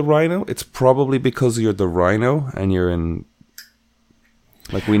call you the Rhino? It's probably because you're the Rhino and you're in,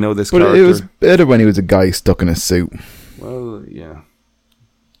 like, we know this character. But it was better when he was a guy stuck in a suit. Well, yeah.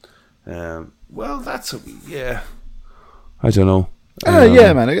 That's yeah. I don't know.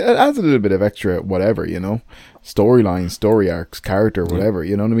 Yeah, man. It adds a little bit of extra whatever, storyline, story arcs, character, whatever.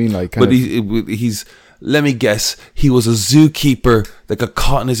 You know what I mean? Like, but he's. Let me guess. He was a zookeeper that got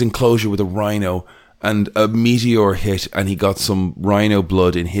caught in his enclosure with a rhino, and a meteor hit, and he got some rhino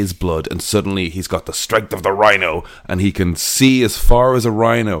blood in his blood, and suddenly he's got the strength of the rhino, and he can see as far as a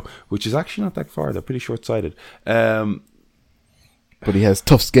rhino, which is actually not that far. They're pretty short-sighted. But he has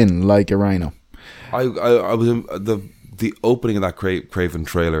tough skin like a rhino. I was in the opening of that Kraven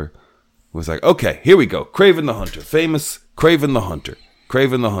trailer was like, okay, here we go. Kraven the Hunter, famous Kraven the Hunter.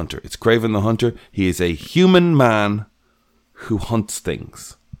 Kraven the Hunter. It's Kraven the Hunter. He is a human man who hunts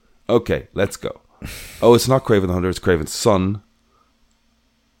things. Okay, let's go. Oh, it's not Kraven the Hunter. It's Kraven's son,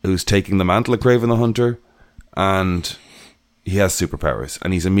 who's taking the mantle of Kraven the Hunter, and he has superpowers.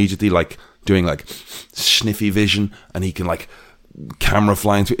 And he's immediately like doing like sniffy vision, and he can like camera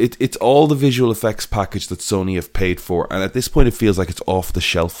flying through. It's all the visual effects package that Sony have paid for, and at this point, it feels like it's off the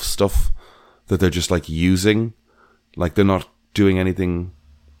shelf stuff that they're just like using. Like, they're not doing anything.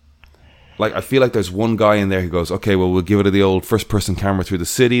 Like, I feel like there's one guy in there who goes, okay, well, we'll give it the old first-person camera through the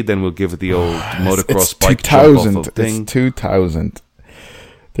city, then we'll give it the old motocross bike jump off of thing. It's 2000.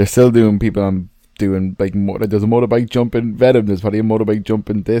 They're still doing people on doing like there's a motorbike jump in Venom. There's probably a motorbike jump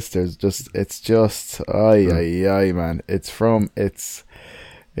in this. It's just man. It's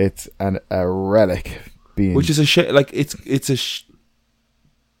a relic being, which is a shame. Like it's a.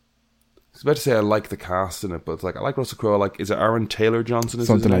 was about to say I like the cast in it, but it's like I like Russell Crowe. I like, is it Aaron Taylor Johnson?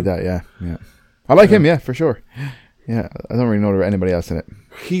 Something like that, yeah. I like him, yeah, for sure. Yeah, I don't really know there anybody else in it.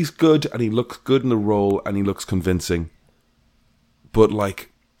 He's good, and he looks good in the role, and he looks convincing. But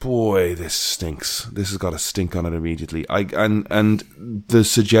like, boy, this stinks. This has got a stink on it immediately. And the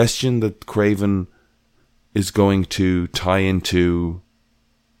suggestion that Craven is going to tie into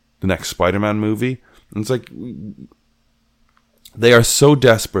the next Spider-Man movie, and it's like, they are so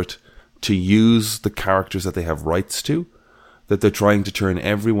desperate to use the characters that they have rights to that they're trying to turn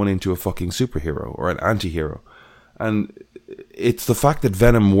everyone into a fucking superhero or an anti-hero. And it's the fact that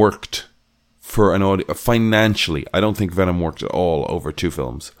Venom worked for an audience financially. I don't think Venom worked at all over 2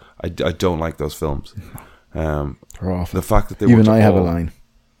 films. I don't like those films. They're awful. The fact that they even I have a line.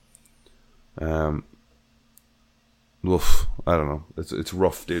 Oof, I don't know. It's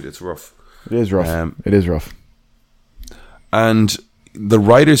rough, dude. It's rough. It is rough. It is rough. And the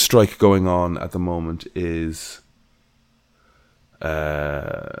writer's strike going on at the moment is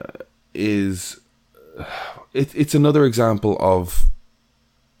it's another example of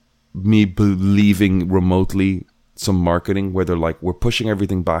me believing remotely some marketing where they're like, we're pushing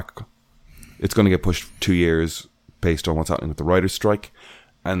everything back. It's going to get pushed 2 years based on what's happening with the writer's strike,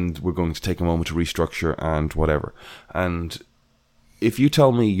 and we're going to take a moment to restructure and whatever. And if you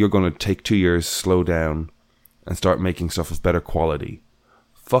tell me you're going to take 2 years, slow down, and start making stuff of better quality,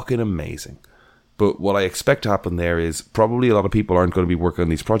 fucking amazing. But what I expect to happen there is probably a lot of people aren't going to be working on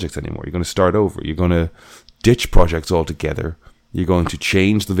these projects anymore. You're going to start over. You're going to ditch projects altogether. You're going to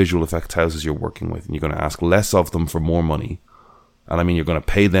change the visual effects houses you're working with, and you're going to ask less of them for more money. And I mean, you're going to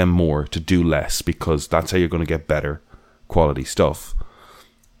pay them more to do less, because that's how you're going to get better quality stuff.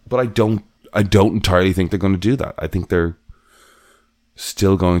 But I don't entirely think they're going to do that. I think they're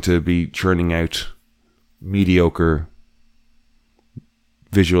still going to be churning out mediocre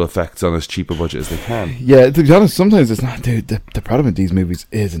visual effects on as cheap a budget as they can. Yeah, to be honest, sometimes it's not. Dude, the problem with these movies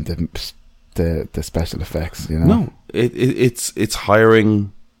isn't the special effects. You know, no, it's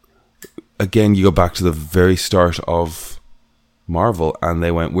hiring. Again, you go back to the very start of Marvel, and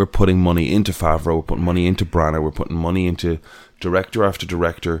they went, we're putting money into Favreau, we're putting money into Branagh, we're putting money into director after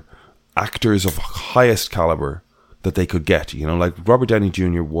director, actors of highest caliber that they could get. You know, like Robert Downey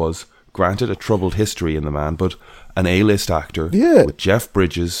Jr. was, granted, a troubled history in the man, but an A-list actor, with Jeff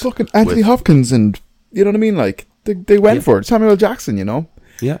Bridges, fucking Anthony Hopkins, and you know what I mean. Like they went for it. Samuel L. Jackson, you know.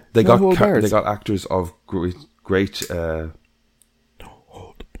 Yeah, they got actors of great.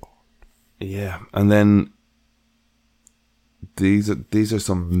 Yeah, and then these are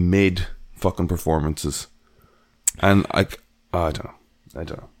some mid fucking performances, and I don't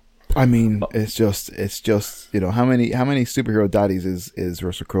know. I mean, it's just you know, how many superhero daddies is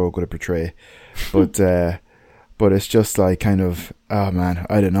Russell Crowe going to portray, but it's just like kind of, oh man,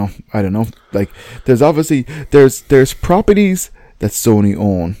 I don't know. Like there's properties that Sony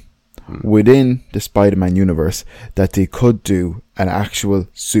own within the Spider-Man universe that they could do an actual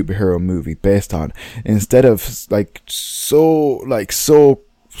superhero movie based on, instead of so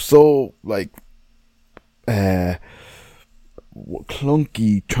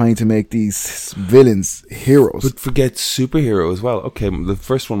clunky trying to make these villains heroes. But forget superhero as well. Okay, the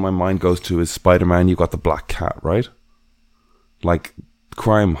first one my mind goes to is Spider-Man. You got the Black Cat, right? Like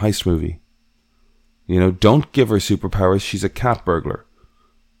crime heist movie. You know, don't give her superpowers. She's a cat burglar.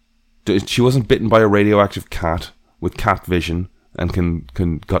 She wasn't bitten by a radioactive cat with cat vision and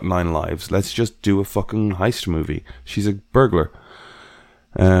can got 9 lives. Let's just do a fucking heist movie. She's a burglar.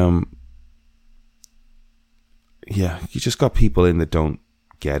 Yeah, you just got people in that don't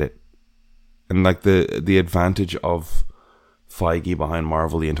get it. And like the advantage of Feige behind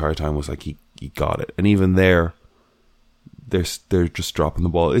Marvel the entire time was like he got it. And even they're just dropping the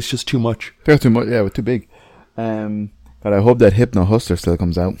ball. It's just too much. They're too much, yeah, too big. But I hope that Hypno Hustler still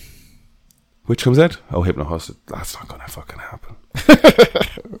comes out. Which comes out? Oh, Hypno Hustler. That's not gonna fucking happen.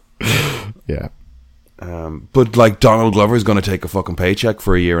 Yeah. But like Donald Glover's gonna take a fucking paycheck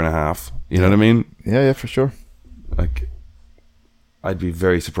for 1.5 years. You know what I mean? Yeah, for sure. Like, I'd be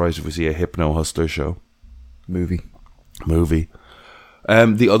very surprised if we see a Hypno Hustler show. Movie.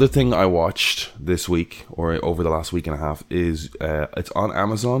 The other thing I watched this week, or over the last 1.5 weeks, is it's on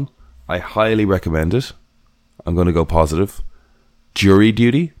Amazon. I highly recommend it. I'm going to go positive. Jury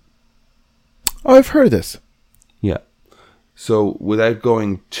Duty. Oh, I've heard of this. Yeah. So, without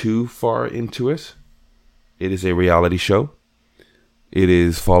going too far into it, it is a reality show. It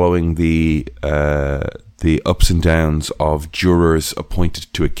is following the ups and downs of jurors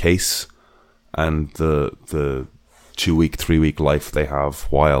appointed to a case, and the 2-week, 3-week life they have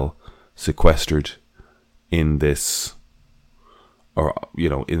while sequestered in this or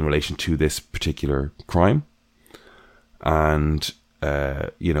in relation to this particular crime. And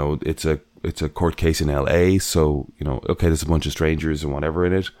it's a court case in LA, so okay, there's a bunch of strangers and whatever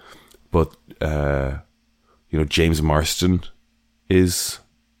in it, but James Marsden is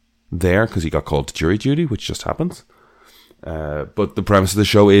there because he got called to jury duty, which just happens. But the premise of the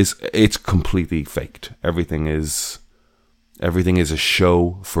show is it's completely faked. Everything is a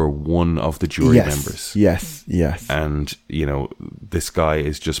show for one of the jury members. Yes. And this guy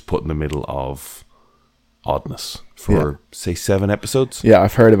is just put in the middle of oddness for say 7 episodes. Yeah,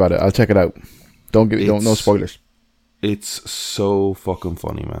 I've heard about it. I'll check it out. No spoilers. It's so fucking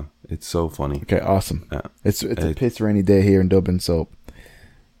funny, man. It's so funny. Okay, awesome. It's a piss rainy day here in Dublin, so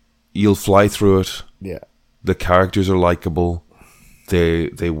you'll fly through it. Yeah. The characters are likable.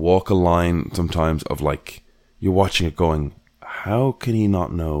 They walk a line sometimes of like you're watching it going, how can he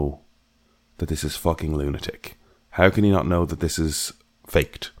not know that this is fucking lunatic? How can he not know that this is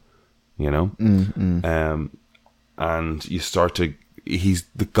faked? And you start to.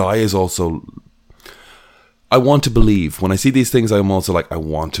 The guy is also. I want to believe. When I see these things, I'm also like, I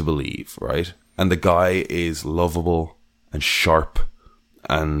want to believe, right? And the guy is lovable and sharp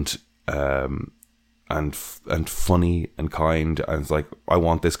and funny and kind, and it's like, I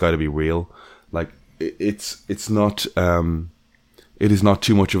want this guy to be real. Like it's not. It is not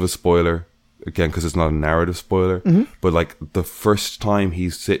too much of a spoiler, again, because it's not a narrative spoiler. Mm-hmm. But like the first time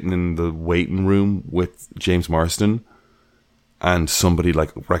he's sitting in the waiting room with James Marsden, and somebody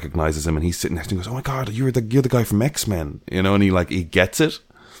like recognizes him, and he's sitting next to him and goes, "Oh my God, you're the guy from X-Men," and he gets it.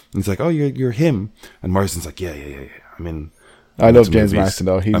 And he's like, "Oh, you're him." And Marsden's like, "Yeah. I love James Marsden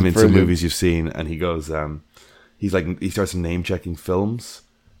though. He's some movies you've seen," and he goes, he starts name checking films,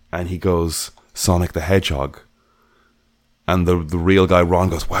 and he goes, "Sonic the Hedgehog." And the real guy, Ron,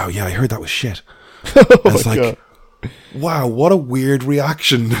 goes, "Wow, yeah, I heard that was shit." It's like, God. Wow, what a weird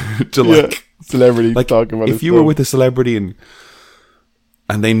reaction to celebrity talking about. If you were with a celebrity and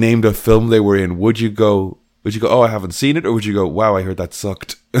they named a film they were in, would you go, "Oh, I haven't seen it," or would you go, "Wow, I heard that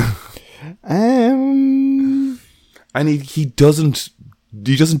sucked"? And he doesn't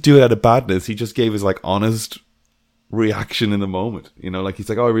do it out of badness. He just gave his like honest reaction in the moment. Like he's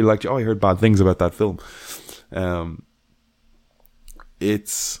like, "Oh, I really liked you. Oh, I heard bad things about that film."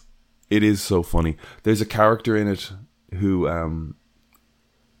 It is so funny. There's a character in it who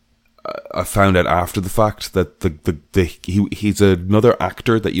I found out after the fact that he's another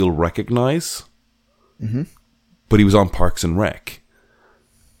actor that you'll recognize, but he was on Parks and Rec,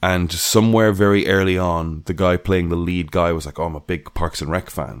 and somewhere very early on, the guy playing the lead guy was like, "Oh, I'm a big Parks and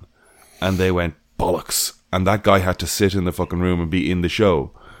Rec fan," and they went bollocks, and that guy had to sit in the fucking room and be in the show,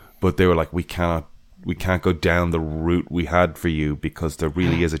 but they were like, we can't go down the route we had for you because there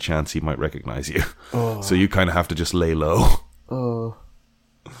really is a chance he might recognize you. Oh. So you kind of have to just lay low. Oh.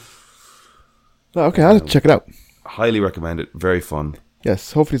 Okay, I'll check it out. Highly recommend it. Very fun.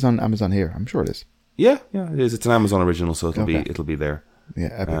 Yes, hopefully it's on Amazon here. I'm sure it is. Yeah, it is. It's an Amazon original, so it'll be there. Yeah,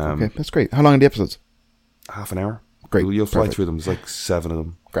 epic. Okay, that's great. How long are the episodes? Half an hour. Great. You'll fly through them. There's like 7 of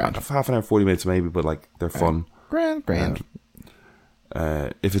them. Grand. Half an hour, 40 minutes maybe, but like they're fun. Grand.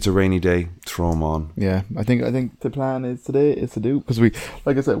 If it's a rainy day, throw them on. Yeah, I think the plan is today is to do, because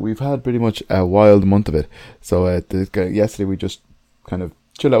like I said, we've had pretty much a wild month of it. So yesterday we just kind of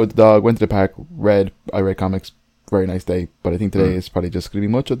chilled out with the dog, went to the park, I read comics. Very nice day. But I think today is probably just going to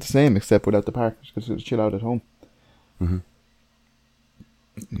be much of the same, except without the park. Just going to chill out at home. Mm-hmm.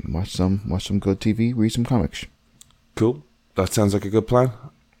 Watch some good TV, read some comics. Cool. That sounds like a good plan.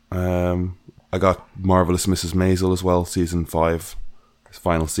 I got Marvelous Mrs. Maisel as well, season 5.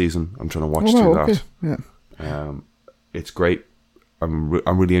 Final season. I'm trying to watch through that. Yeah. It's great. I'm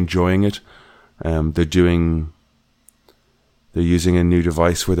really enjoying it. They're using a new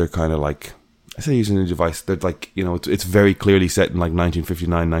device where they're kind of like, I say using a new device, they're like, it's very clearly set in like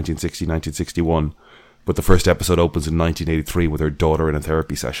 1959, 1960, 1961, but the first episode opens in 1983 with her daughter in a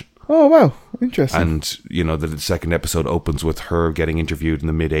therapy session. Oh wow, interesting. And the second episode opens with her getting interviewed in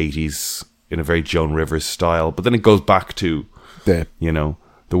the mid 80s in a very Joan Rivers style, but then it goes back to the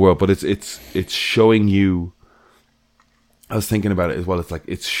world. But it's showing you, I was thinking about it as well, it's like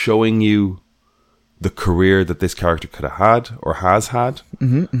it's showing you the career that this character could have had or has had.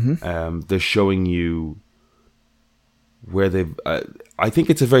 They're showing you where they've I think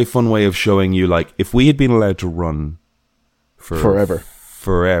it's a very fun way of showing you, like, if we had been allowed to run for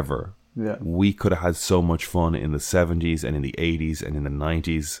forever, yeah, we could have had so much fun in the 70s and in the 80s and in the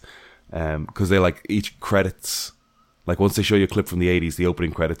 90s, because they like each credits, like once they show you a clip from the 80s, the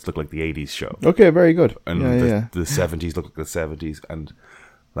opening credits look like the 80s show. Okay, very good. And the 70s look like the 70s, and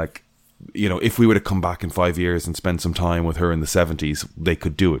like you know, if we were to come back in 5 years and spend some time with her in the 70s, they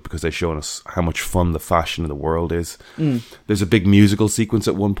could do it because they've shown us how much fun the fashion of the world is. There's a big musical sequence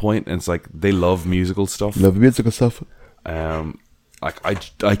at one point, and it's like they love musical stuff. Love musical stuff.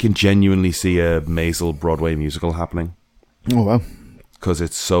 Like I can genuinely see a Maisel Broadway musical happening. Oh wow! Because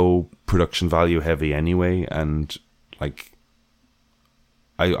it's so production value heavy anyway, and like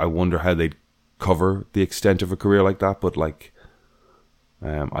I wonder how they'd cover the extent of a career like that. But like,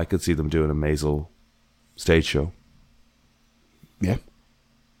 I could see them doing a Maisel stage show. Yeah,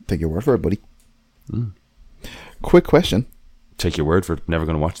 take your word for it, buddy. Quick question. Take your word for it. Never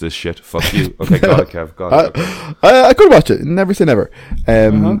going to watch this shit. Fuck you. Okay, go ahead, Kev. Go ahead. I could watch it. Never say never.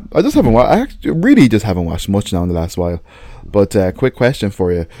 I just haven't watched. I actually really just haven't watched much now in the last while. But quick question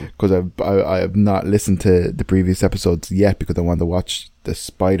for you, because I have not listened to the previous episodes yet because I want to watch the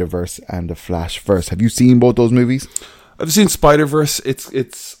Spider-Verse and the Flash first. Have you seen both those movies? I've seen Spider-Verse.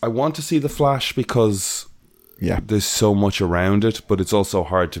 It's. I want to see the Flash because there's so much around it, but it's also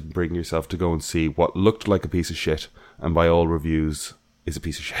hard to bring yourself to go and see what looked like a piece of shit, and by all reviews is a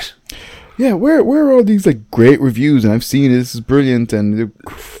piece of shit. Yeah, where are all these like great reviews? And I've seen this is brilliant, and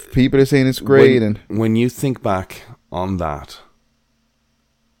people are saying it's great. When you think back on that,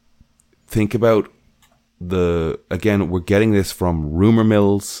 think about again, we're getting this from rumor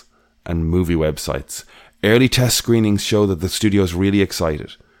mills and movie websites. Early test screenings show that the studio's really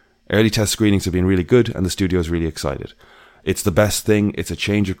excited. Early test screenings have been really good, and the studio's really excited. It's the best thing. It's a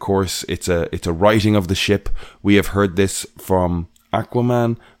change of course. It's a righting of the ship. We have heard this from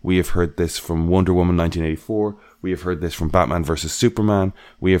Aquaman. We have heard this from Wonder Woman 1984. We have heard this from Batman vs Superman.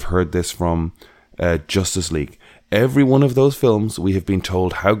 We have heard this from Justice League. Every one of those films, we have been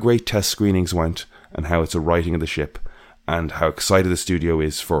told how great test screenings went and how it's a righting of the ship and how excited the studio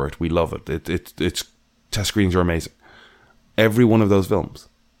is for it. We love it. It's test screenings are amazing. Every one of those films.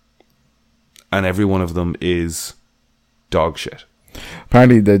 And every one of them is dog shit.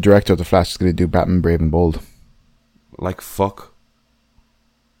 Apparently the director of The Flash is going to do Batman Brave and Bold. Like fuck.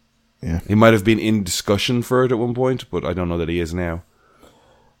 Yeah. He might have been in discussion for it at one point, but I don't know that he is now.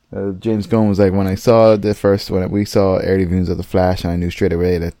 James Gunn was like, when we saw early views of The Flash, and I knew straight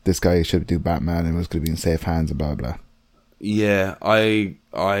away that this guy should do Batman and was going to be in safe hands and blah blah. Yeah, I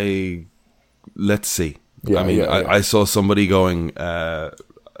let's see. Yeah, I mean, yeah. I saw somebody going,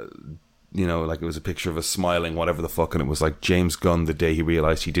 you know, like it was a picture of us smiling, whatever the fuck, and it was like James Gunn the day he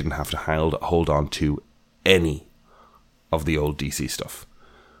realized he didn't have to hold on to any of the old DC stuff,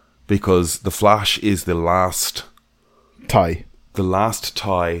 because The Flash is the last tie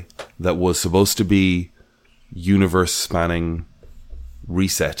that was supposed to be universe spanning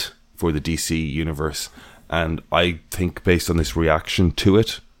reset for the DC universe. And I think based on this reaction to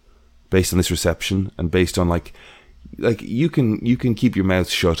it, based on this reception, and based on like you can keep your mouth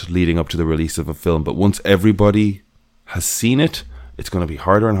shut leading up to the release of a film, but once everybody has seen it, it's going to be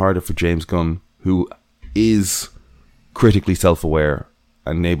harder and harder for James Gunn, who is critically self-aware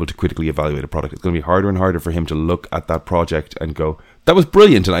and able to critically evaluate a product. It's going to be harder and harder for him to look at that project and go, that was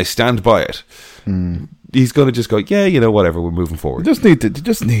brilliant and I stand by it. He's going to just go, yeah, you know, whatever, we're moving forward. They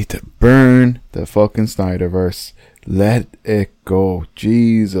just need to burn the fucking Snyderverse. Let it go.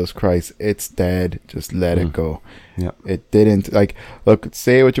 Jesus Christ, it's dead. Just let it go. Yeah. It didn't, like, look,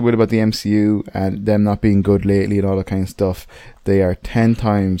 say what you would about the MCU and them not being good lately and all that kind of stuff. They are 10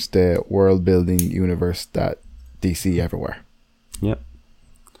 times the world building universe that DC ever were. Yeah.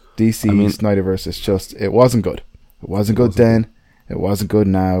 DC Snyderverse is just, it wasn't good. It wasn't good then. It wasn't good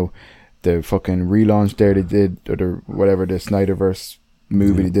now. The fucking relaunch there they did, or the Snyderverse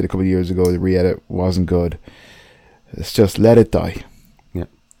movie they did a couple of years ago, the re-edit wasn't good. It's just let it die. Yeah.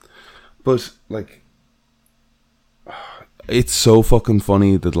 But like, it's so fucking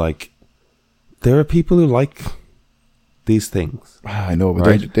funny that like there are people who like these things. I know, but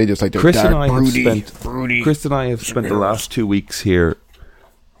right? they just like Chris and I have spent the last 2 weeks here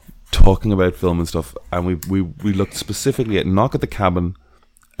talking about film and stuff, and we looked specifically at Knock at the Cabin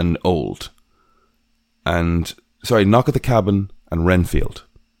and Knock at the Cabin and Renfield,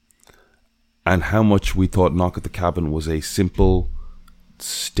 and how much we thought Knock at the Cabin was a simple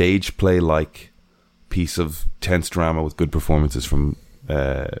stage play like piece of tense drama with good performances from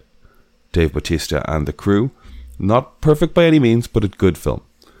Dave Bautista and the crew. Not perfect by any means, but a good film.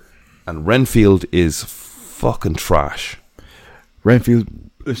 And Renfield is fucking trash. Renfield,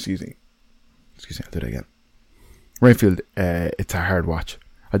 excuse me, I'll do it again. Renfield, it's a hard watch.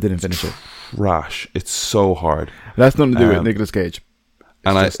 I didn't finish it. Trash. It's so hard. That's nothing to do with Nicolas Cage.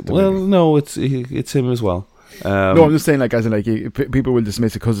 No, it's him as well. No, I'm just saying, like, as in, like, people will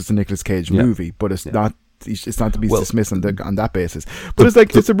dismiss it because it's a Nicolas Cage movie, but it's not it's not to be dismissed on that basis. But it's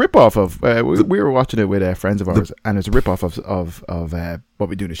like it's a rip off of. We were watching it with friends of ours, and it's a rip off of What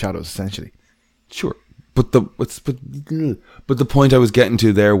We Do in the Shadows, essentially. Sure. But the point I was getting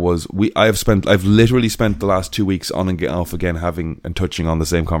to there was I've literally spent the last 2 weeks on and get off again having and touching on the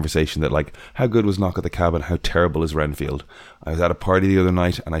same conversation that like how good was Knock at the Cabin, how terrible is Renfield. I was at a party the other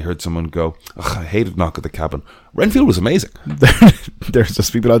night and I heard someone go, I hated Knock at the Cabin. Renfield was amazing. There's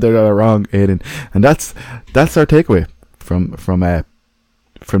just people out there that are wrong, Aidan, and that's our takeaway from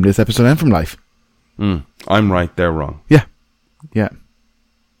this episode and from life. I'm right, they're wrong. Yeah,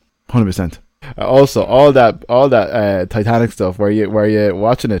 100%. Also, all that Titanic stuff. Were you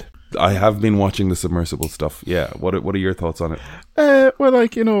watching it? I have been watching the submersible stuff. Yeah. What are your thoughts on it? Well,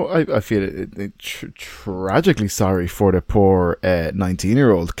 like, you know, I feel tragically sorry for the poor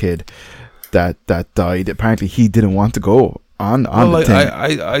 19-year-old kid that died. Apparently, he didn't want to go on the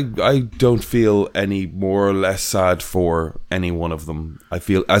thing. I don't feel any more or less sad for any one of them. I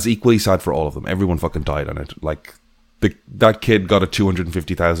feel as equally sad for all of them. Everyone fucking died on it. Like. That kid got a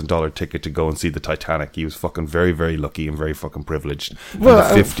 $250,000 ticket to go and see the Titanic. He was fucking very, very lucky and very fucking privileged. Well,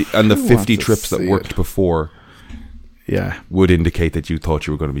 and the 50 trips that worked before, would indicate that you thought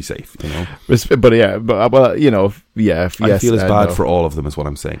you were going to be safe. You know, but you know, I feel as bad for all of them, is what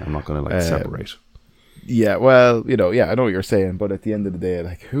I'm saying. I'm not going to separate. Yeah, well, you know, I know what you're saying, but at the end of the day,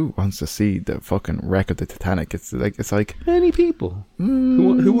 like, who wants to see the fucking wreck of the Titanic? It's like many people.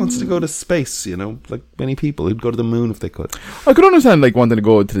 Who wants to go to space? You know, like many people who'd go to the moon if they could. I could understand like wanting to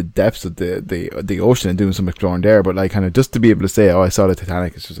go to the depths of the ocean and doing some exploring there, but like kind of just to be able to say, "Oh, I saw the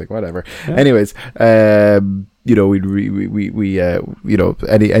Titanic," it's just like whatever. Yeah. Anyways, you know, we you know,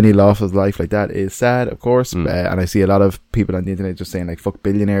 any loss of life like that is sad, of course. And I see a lot of people on the internet just saying like "fuck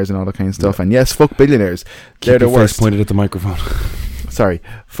billionaires" and all that kind of stuff. Yeah. And yes, fuck billionaires. They're the worst. Pointed at the microphone. Sorry,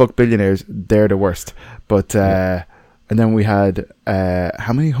 fuck billionaires. They're the worst. But and then we had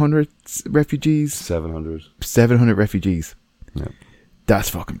how many hundreds refugees? 700. 700 refugees. Yeah, that's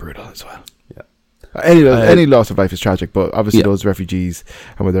fucking brutal as well. Yeah. Any loss of life is tragic, but obviously those refugees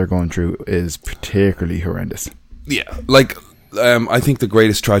and what they're going through is particularly horrendous. Yeah, like I think the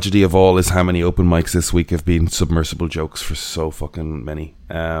greatest tragedy of all is how many open mics this week have been submersible jokes for so fucking many.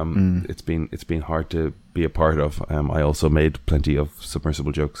 It's been hard to be a part of. I also made plenty of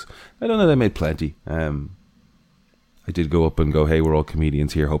submersible jokes. I don't know that I made plenty. I did go up and go, hey, we're all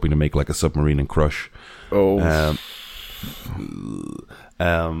comedians here, hoping to make like a submarine and crush. Oh.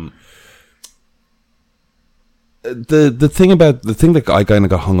 The thing that I kind of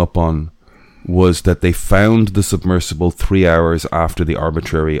got hung up on was that they found the submersible 3 hours after the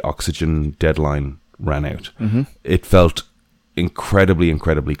arbitrary oxygen deadline ran out. Mm-hmm. It felt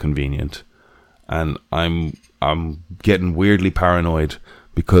incredibly convenient, and I'm getting weirdly paranoid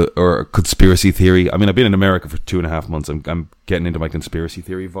or conspiracy theory. I mean, I've been in America for 2.5 months. I'm getting into my conspiracy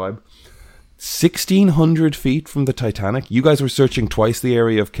theory vibe. 1,600 feet from the Titanic. You guys were searching twice the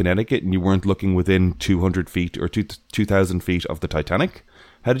area of Connecticut, and you weren't looking within 200 feet or 2,000 feet of the Titanic.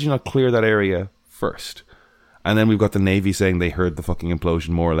 How did you not clear that area first? And then we've got the Navy saying they heard the fucking implosion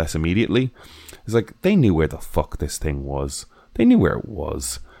more or less immediately. It's like, they knew where the fuck this thing was. They knew where it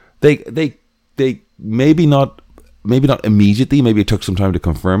was. They maybe not immediately, maybe it took some time to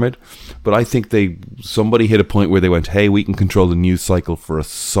confirm it, but I think somebody hit a point where they went, hey, we can control the news cycle for a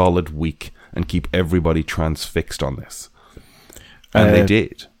solid week and keep everybody transfixed on this. And they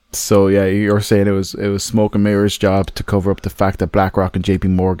did. So yeah, you're saying it was Smoke and Mirror's job to cover up the fact that BlackRock and JP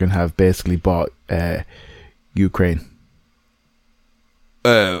Morgan have basically bought Ukraine.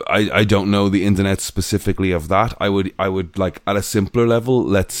 I don't know the ins and outs specifically of that. I would like at a simpler level,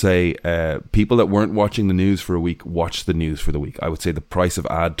 let's say people that weren't watching the news for a week watched the news for the week. I would say the price of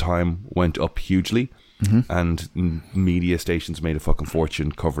ad time went up hugely, and media stations made a fucking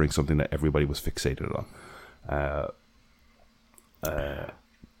fortune covering something that everybody was fixated on.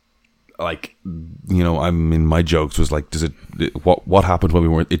 Like, you know, I mean, my jokes was like, what happened when we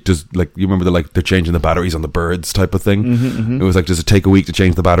weren't, it does, like, you remember they're changing the batteries on the birds type of thing? It was like, does it take a week to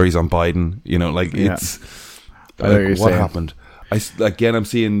change the batteries on Biden? You know, like, it's, like, what happened? I'm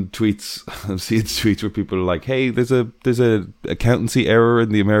seeing tweets where people are like, hey, there's a accountancy error in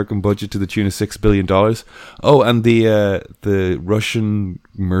the American budget to the tune of $6 billion. Oh, and the Russian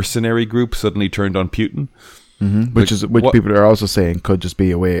mercenary group suddenly turned on Putin. Which people are also saying could just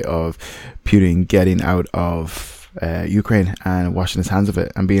be a way of Putin getting out of Ukraine and washing his hands of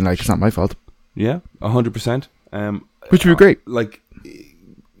it and being like, it's not my fault. Yeah, 100%. Which would be great. Like,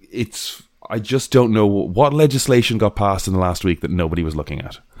 I just don't know what legislation got passed in the last week that nobody was looking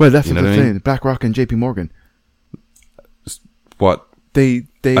at. Well, that's what they're saying. BlackRock and JP Morgan. What? I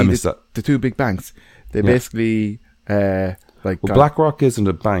missed that. The two big banks. They basically like Well, BlackRock isn't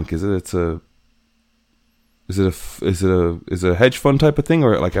a bank, is it? Is it a hedge fund type of thing,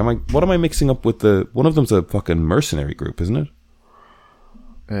 or like what am I mixing up with one of them's a fucking mercenary group, isn't it?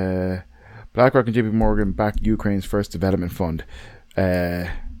 BlackRock and JP Morgan back Ukraine's first development fund.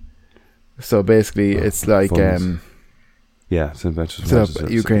 So basically, it's like it's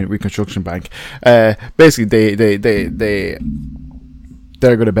Investors Ukraine Reconstruction Bank. Basically, they're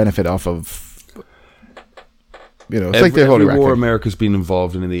going to benefit off of. It's like the Holy war Racket. America's been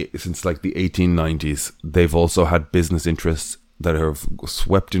involved in since like the 1890s. They've also had business interests that have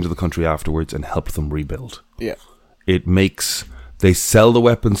swept into the country afterwards and helped them rebuild. Yeah, they sell the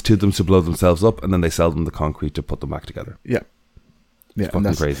weapons to them to blow themselves up, and then they sell them the concrete to put them back together. Yeah, it's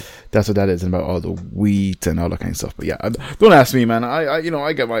fucking crazy. That's what that is, and about all the wheat and all that kind of stuff. But yeah, don't ask me, man. I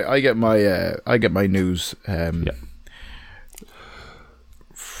get my news.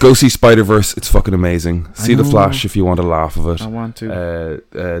 Go see Spider-Verse. It's fucking amazing. See The Flash if you want to laugh of it. I want to.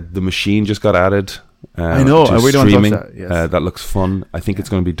 The Machine just got added. I know. To we don't streaming. touch that. Yes. That looks fun. I think it's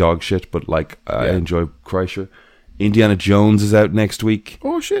going to be dog shit, but like I enjoy Kreischer. Indiana Jones is out next week.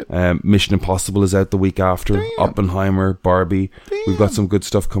 Oh shit. Mission Impossible is out the week after. Damn. Oppenheimer, Barbie. Damn. We've got some good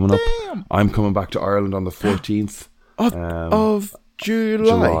stuff coming up. Damn. I'm coming back to Ireland on the 14th of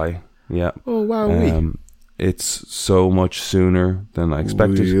July. Yeah. Oh wow. It's so much sooner than I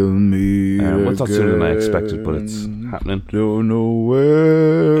expected. Well, it's not sooner than I expected, but it's happening. Don't know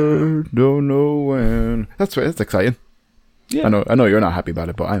where, don't know when. That's right. That's exciting. Yeah. I know you're not happy about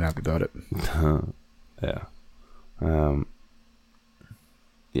it, but I'm happy about it. Yeah.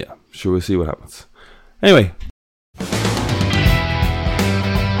 Yeah. Sure, we'll see what happens. Anyway,